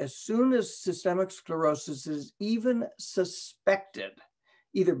option as soon as systemic sclerosis is even suspected,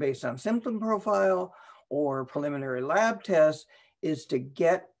 either based on symptom profile or preliminary lab tests, is to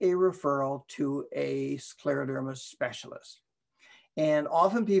get a referral to a scleroderma specialist. And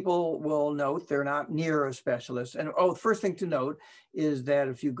often people will note they're not near a specialist. And the first thing to note is that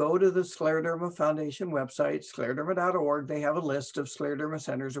if you go to the Scleroderma Foundation website, scleroderma.org, they have a list of scleroderma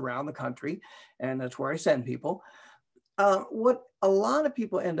centers around the country, and that's where I send people. What a lot of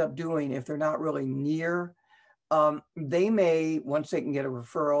people end up doing if they're not really near, they may, once they can get a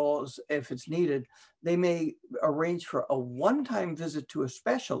referral, if it's needed, they may arrange for a one-time visit to a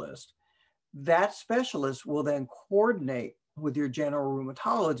specialist. That specialist will then coordinate with your general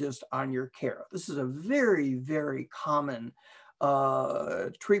rheumatologist on your care. This is a very, very common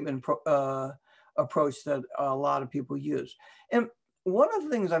treatment approach that a lot of people use. And one of the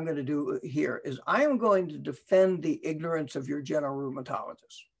things I'm going to do here is I am going to defend the ignorance of your general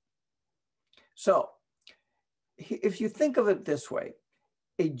rheumatologist. So if you think of it this way,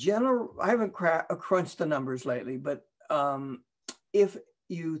 I haven't crunched the numbers lately, but if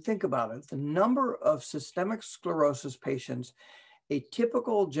you think about it, the number of systemic sclerosis patients a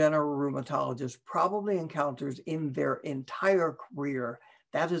typical general rheumatologist probably encounters in their entire career,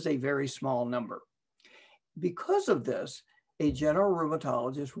 that is a very small number. Because of this, a general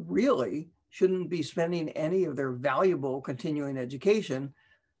rheumatologist really shouldn't be spending any of their valuable continuing education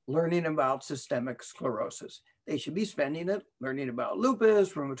learning about systemic sclerosis. They should be spending it learning about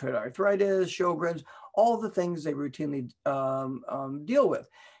lupus, rheumatoid arthritis, Sjogren's, all the things they routinely deal with.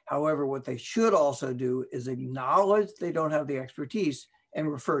 However, what they should also do is acknowledge they don't have the expertise and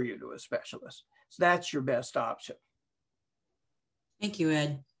refer you to a specialist. So that's your best option. Thank you,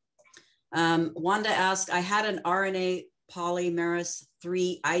 Ed. Wanda asked, I had an RNA polymerase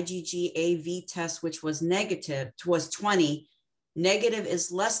III IgG AV test, which was negative, was 20. Negative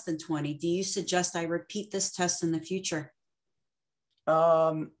is less than 20. Do you suggest I repeat this test in the future?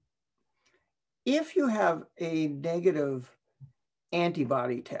 If you have a negative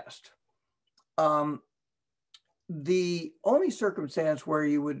antibody test, the only circumstance where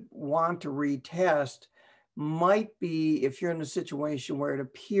you would want to retest might be if you're in a situation where it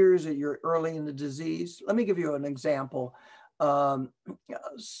appears that you're early in the disease. Let me give you an example.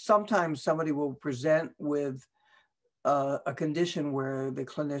 Sometimes somebody will present with a condition where the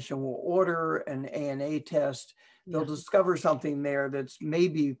clinician will order an ANA test. They'll discover something there that's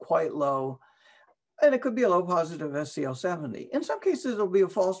maybe quite low, and it could be a low positive SCL70. In some cases, it'll be a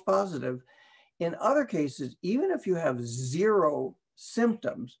false positive. In other cases, even if you have zero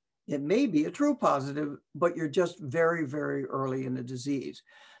symptoms, it may be a true positive, but you're just very, very early in the disease.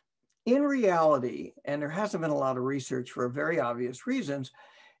 In reality, and there hasn't been a lot of research for very obvious reasons,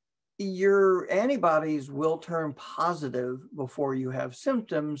 your antibodies will turn positive before you have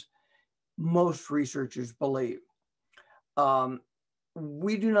symptoms, most researchers believe.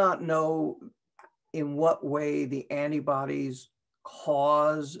 We do not know in what way the antibodies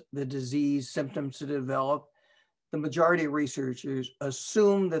cause the disease symptoms to develop. The majority of researchers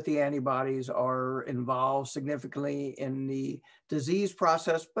assume that the antibodies are involved significantly in the disease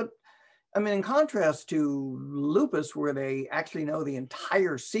process, but I mean, in contrast to lupus, where they actually know the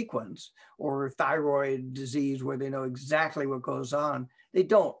entire sequence, or thyroid disease, where they know exactly what goes on, they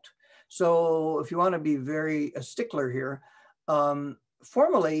don't. So if you want to be a stickler here,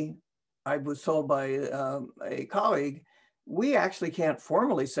 formerly, I was told by a colleague we actually can't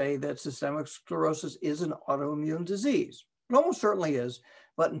formally say that systemic sclerosis is an autoimmune disease. It almost certainly is,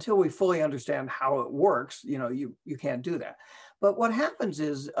 but until we fully understand how it works, you can't do that. But what happens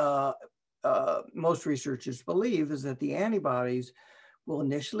is most researchers believe is that the antibodies will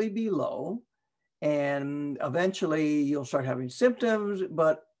initially be low, and eventually you'll start having symptoms,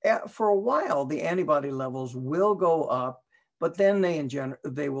 but for a while, the antibody levels will go up, but then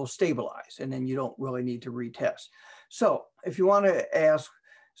they will stabilize, and then you don't really need to retest. So if you want to ask,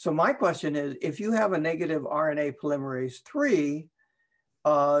 so my question is, if you have a negative RNA polymerase III,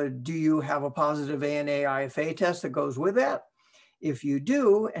 do you have a positive ANA-IFA test that goes with that? If you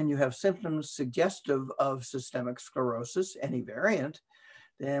do, and you have symptoms suggestive of systemic sclerosis, any variant,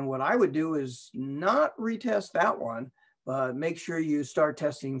 then what I would do is not retest that one, but make sure you start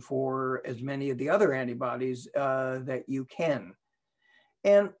testing for as many of the other antibodies that you can.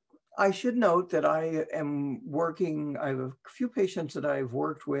 And I should note that I have a few patients that I've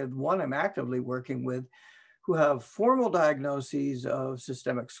worked with, one I'm actively working with, who have formal diagnoses of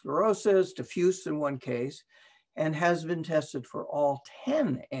systemic sclerosis, diffuse in one case, and has been tested for all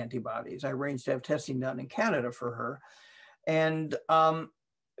 10 antibodies. I arranged to have testing done in Canada for her. And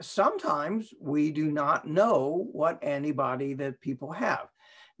sometimes we do not know what antibody that people have.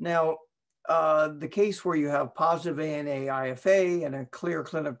 Now, the case where you have positive ANA-IFA and a clear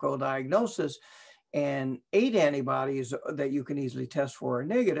clinical diagnosis and 8 antibodies that you can easily test for are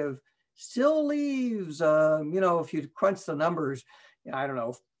negative still leaves, if you crunch the numbers, I don't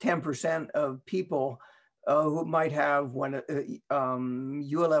know, 10% of people who might have when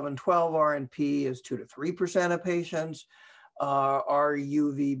U1112 RNP is 2 to 3% of patients.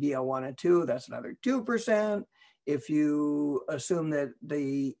 RUV BL1 and 2, that's another 2%. If you assume that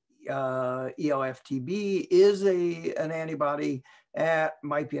the ELFTB is an antibody, that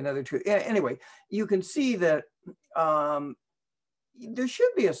might be another 2. Anyway, you can see that there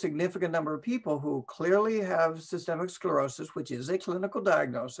should be a significant number of people who clearly have systemic sclerosis, which is a clinical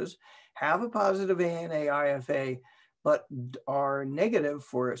diagnosis, have a positive ANA-IFA, but are negative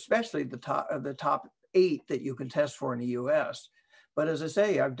for especially the top 8 that you can test for in the US. But as I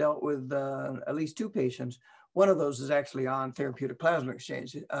say, I've dealt with at least 2 patients. One of those is actually on therapeutic plasma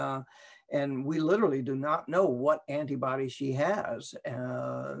exchange. And we literally do not know what antibody she has,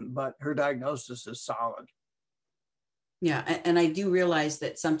 but her diagnosis is solid. Yeah, and I do realize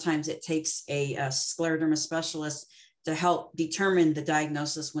that sometimes it takes a scleroderma specialist to help determine the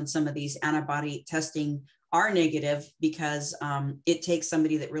diagnosis when some of these antibody testing are negative, because it takes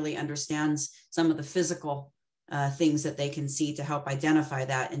somebody that really understands some of the physical things that they can see to help identify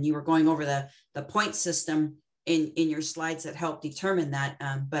that. And you were going over the point system in your slides that help determine that.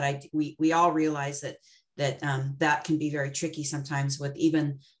 But we all realize that can be very tricky sometimes with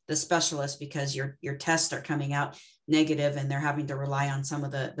even the specialist, because your tests are coming out negative and they're having to rely on some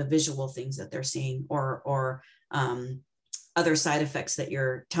of the visual things that they're seeing or other side effects that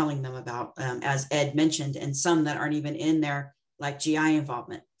you're telling them about, as Ed mentioned, and some that aren't even in there, like GI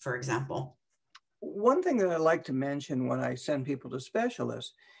involvement, for example. One thing that I like to mention when I send people to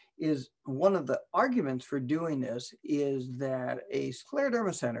specialists is one of the arguments for doing this is that a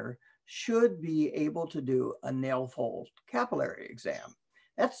scleroderma center should be able to do a nail fold capillary exam.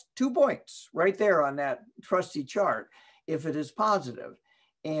 That's 2 points right there on that trusty chart if it is positive.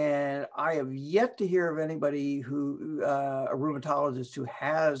 And I have yet to hear of anybody who, a rheumatologist who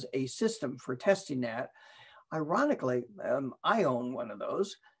has a system for testing that. Ironically, I own one of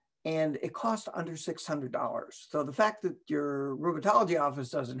those, and it costs under $600. So the fact that your rheumatology office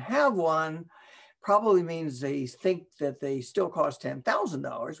doesn't have one probably means they think that they still cost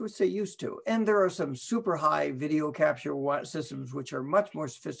 $10,000, which they used to. And there are some super high video capture systems, which are much more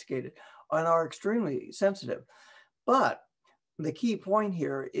sophisticated and are extremely sensitive. But the key point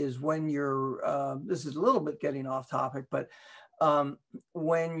here is when you're, this is a little bit getting off topic, but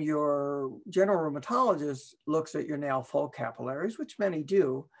when your general rheumatologist looks at your nail fold capillaries, which many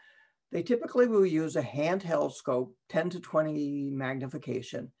do, they typically will use a handheld scope, 10 to 20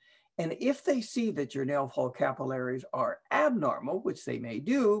 magnification. And if they see that your nail fold capillaries are abnormal, which they may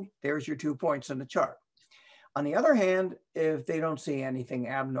do, there's your 2 points in the chart. On the other hand, if they don't see anything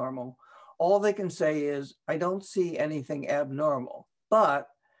abnormal, all they can say is, I don't see anything abnormal, but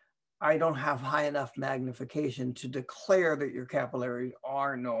I don't have high enough magnification to declare that your capillaries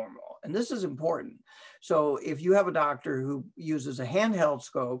are normal. And this is important. So if you have a doctor who uses a handheld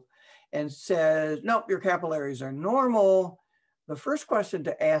scope and says, nope, your capillaries are normal, the first question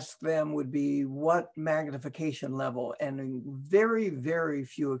to ask them would be what magnification level, and in very, very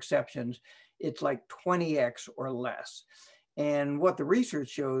few exceptions, it's like 20x or less. And what the research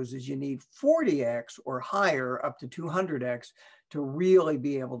shows is you need 40x or higher, up to 200x, to really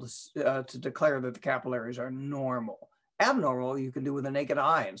be able to declare that the capillaries are normal. Abnormal, you can do with a naked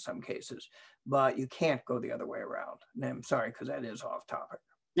eye in some cases, but you can't go the other way around. And I'm sorry, because that is off topic.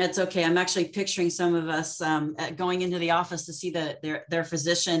 That's okay. I'm actually picturing some of us going into the office to see their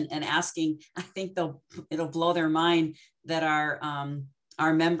physician and asking. I think it'll blow their mind that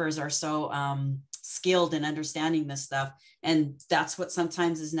our members are so skilled in understanding this stuff, and that's what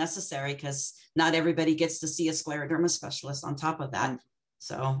sometimes is necessary, because not everybody gets to see a scleroderma specialist on top of that.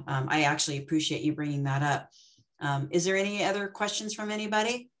 So I actually appreciate you bringing that up. Is there any other questions from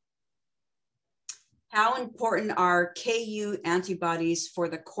anybody? How important are KU antibodies for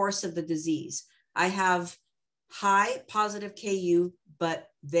the course of the disease? I have high positive KU, but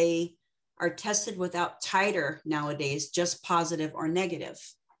they are tested without titer nowadays, just positive or negative.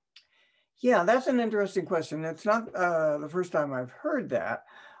 Yeah, that's an interesting question. It's not the first time I've heard that.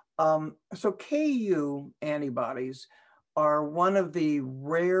 So KU antibodies are one of the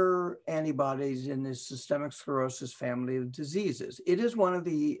rare antibodies in the systemic sclerosis family of diseases. It is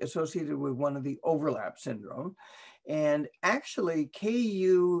associated with one of the overlap syndrome. And actually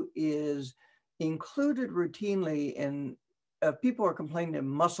KU is included routinely in, people are complaining of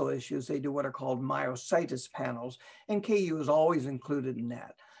muscle issues, they do what are called myositis panels, and KU is always included in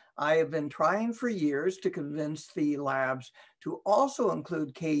that. I have been trying for years to convince the labs to also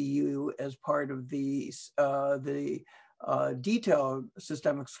include KU as part of the detailed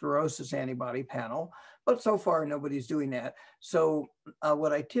systemic sclerosis antibody panel, but so far nobody's doing that. So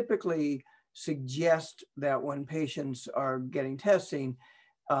what I typically suggest that when patients are getting testing,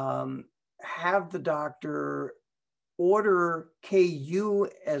 have the doctor order KU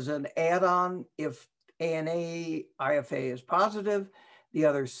as an add-on if ANA IFA is positive, the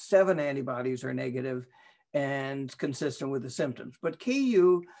other 7 antibodies are negative and consistent with the symptoms. But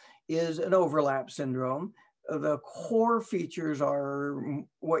KU is an overlap syndrome. The core features are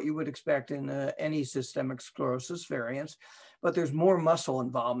what you would expect in any systemic sclerosis variants, but there's more muscle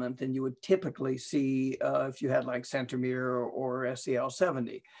involvement than you would typically see if you had like centromere or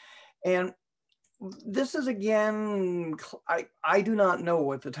SCL70. And this is, again, I do not know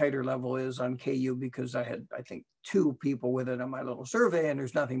what the titer level is on KU because I had, I think, 2 people with it on my little survey, and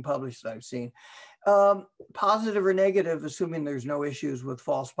there's nothing published that I've seen. Positive or negative, assuming there's no issues with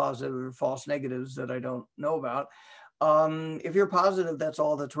false positive or false negatives that I don't know about. If you're positive, that's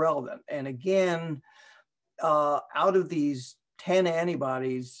all that's relevant. And again, out of these 10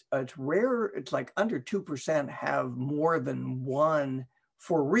 antibodies, it's rare, it's like under 2% have more than one,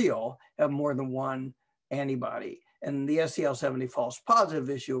 for real, have more than one antibody. And the SCL70 false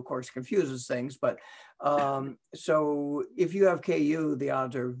positive issue, of course, confuses things. But so if you have KU, the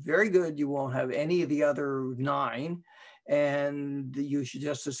odds are very good you won't have any of the other 9. And you should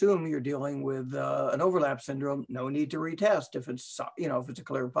just assume you're dealing with an overlap syndrome. No need to retest if it's, if it's a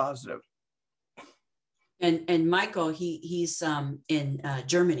clear positive. And Michael, he's in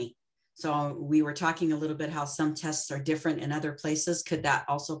Germany. So we were talking a little bit how some tests are different in other places. Could that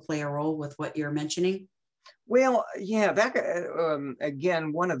also play a role with what you're mentioning? Well, yeah, back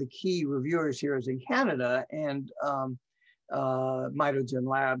again, one of the key reviewers here is in Canada, and Mitogen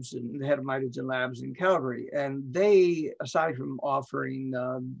Labs, and the head of Mitogen Labs in Calgary. And they, aside from offering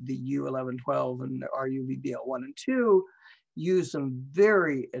the U1112 and RUVBL1 and 2, use some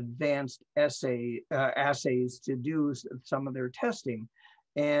very advanced assays to do some of their testing.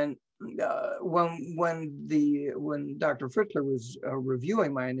 And when Dr. Fritzler was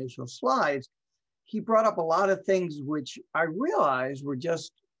reviewing my initial slides, he brought up a lot of things which I realized were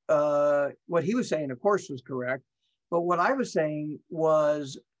just what he was saying, of course, was correct, but what I was saying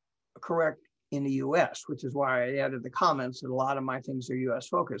was correct in the US, which is why I added the comments that a lot of my things are US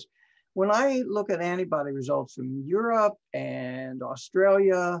focused. When I look at antibody results from Europe and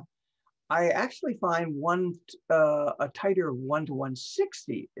Australia, I actually find a titer of 1 to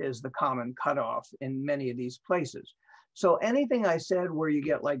 160 is the common cutoff in many of these places. So anything I said where you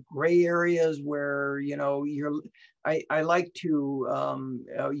get like gray areas where, I like to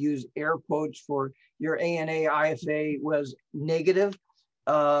use air quotes for your ANA IFA was negative,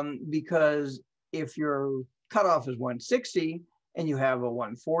 because if your cutoff is 160 and you have a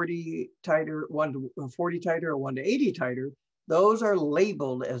 140 titer, 1 to 40 titer or 1 to 80 titer, those are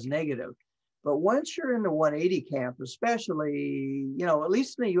labeled as negative. But once you're in the 180 camp, especially, at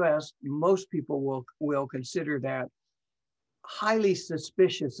least in the US, most people will consider that highly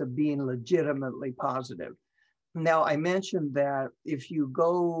suspicious of being legitimately positive. Now, I mentioned that if you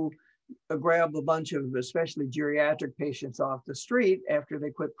go grab a bunch of especially geriatric patients off the street after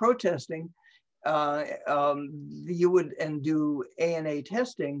they quit protesting, you would and do ANA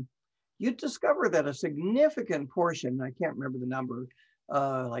testing, you'd discover that a significant portion, I can't remember the number,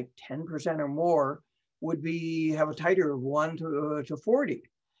 like 10% or more, would have a titer of 1 to 40.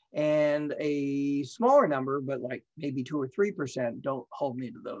 And a smaller number, but like maybe 2 or 3%, don't hold me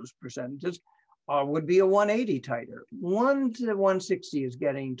to those percentages, would be a 180 titer. 1 to 160 is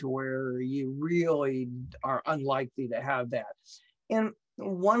getting to where you really are unlikely to have that. And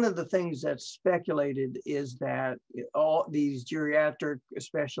one of the things that's speculated is that all these geriatric,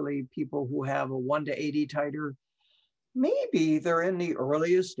 especially people who have a 1 to 80 titer, maybe they're in the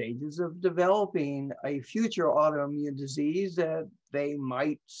earliest stages of developing a future autoimmune disease that they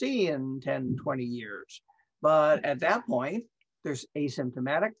might see in 10, 20 years. But at that point, they're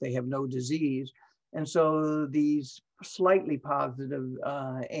asymptomatic, they have no disease. And so these slightly positive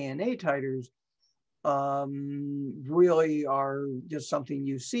ANA titers really are just something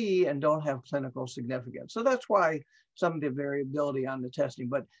you see and don't have clinical significance. So that's why some of the variability on the testing.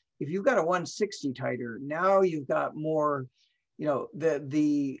 But if you've got a 160 titer, now you've got more, you know,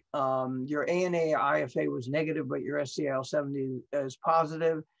 your ANA IFA was negative, but your SCL70 is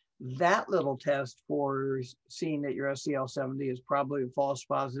positive. That little test for seeing that your SCL70 is probably a false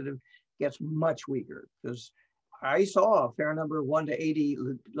positive gets much weaker, because I saw a fair number of 1 to 80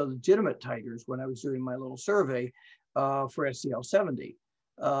 legitimate titers when I was doing my little survey for SCL70.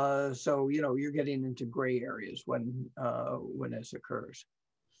 So, you know, you're getting into gray areas when this occurs.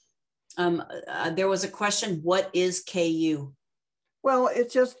 There was a question, what is KU? Well,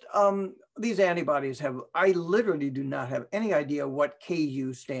 it's just these antibodies I literally do not have any idea what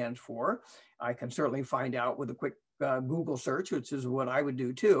KU stands for. I can certainly find out with a quick Google search, which is what I would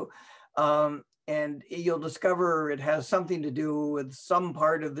do too. And you'll discover it has something to do with some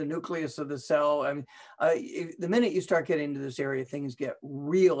part of the nucleus of the cell. I mean, the minute you start getting into this area, things get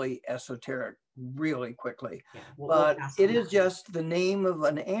really esoteric really quickly. Yeah, but it is just the name of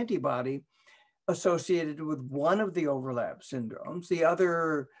an antibody associated with one of the overlap syndromes. The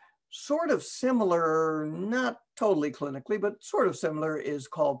other sort of similar, not totally clinically, but sort of similar, is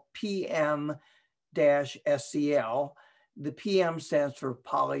called PM-SCL. The PM stands for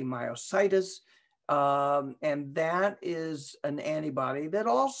polymyositis. And that is an antibody that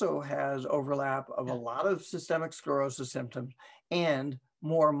also has overlap of a lot of systemic sclerosis symptoms and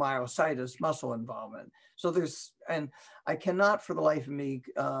more myositis, muscle involvement. So and I cannot for the life of me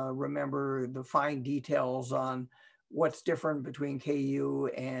remember the fine details on what's different between KU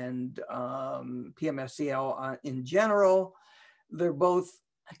and PMSCL in general. They're both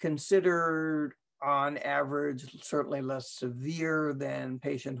considered on average, certainly less severe than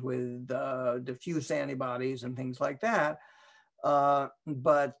patients with diffuse antibodies and things like that.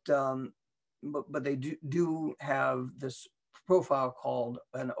 But they do have this profile called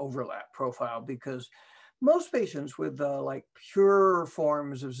an overlap profile, because most patients with like pure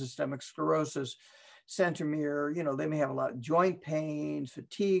forms of systemic sclerosis, centromere, you know, they may have a lot of joint pain,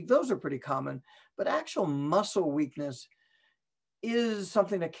 fatigue, those are pretty common, but actual muscle weakness is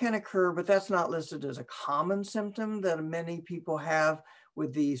something that can occur, but that's not listed as a common symptom that many people have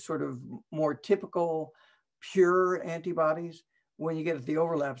with the sort of more typical pure antibodies. When you get at the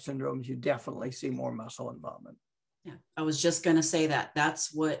overlap syndromes, you definitely see more muscle involvement. Yeah, I was just going to say that.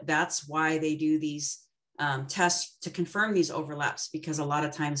 That's why they do these tests to confirm these overlaps, because a lot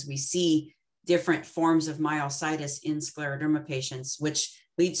of times we see different forms of myositis in scleroderma patients, which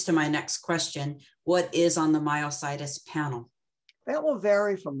leads to my next question. What is on the myositis panel? That will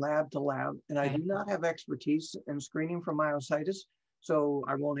vary from lab to lab, and I do not have expertise in screening for myositis, so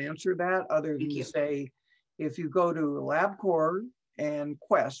I won't answer that other than to say, if you go to LabCorp and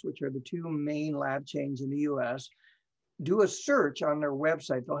Quest, which are the two main lab chains in the US, do a search on their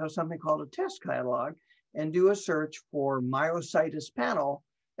website. They'll have something called a test catalog, and do a search for myositis panel.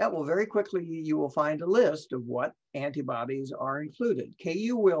 That will very quickly, you will find a list of what antibodies are included.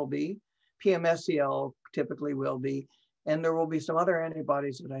 KU will be, PMSCL typically will be, and there will be some other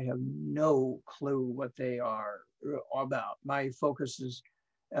antibodies that I have no clue what they are about. My focus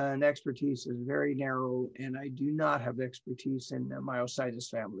and expertise is very narrow, and I do not have expertise in the myositis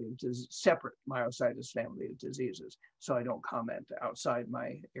family, which is separate myositis family of diseases. So I don't comment outside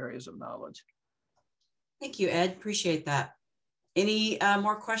my areas of knowledge. Thank you, Ed. Appreciate that. Any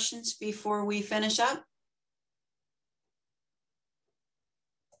more questions before we finish up?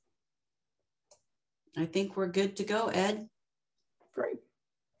 I think we're good to go, Ed. Great.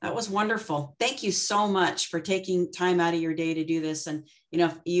 That was wonderful. Thank you so much for taking time out of your day to do this. And, you know,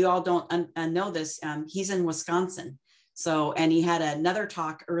 if you all don't know this, he's in Wisconsin. So, and he had another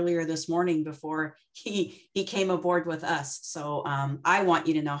talk earlier this morning before he came aboard with us. So I want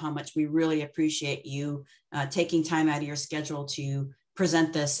you to know how much we really appreciate you taking time out of your schedule to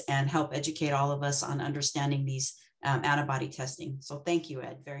present this and help educate all of us on understanding these antibody testing. So thank you,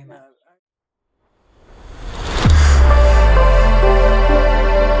 Ed, very much.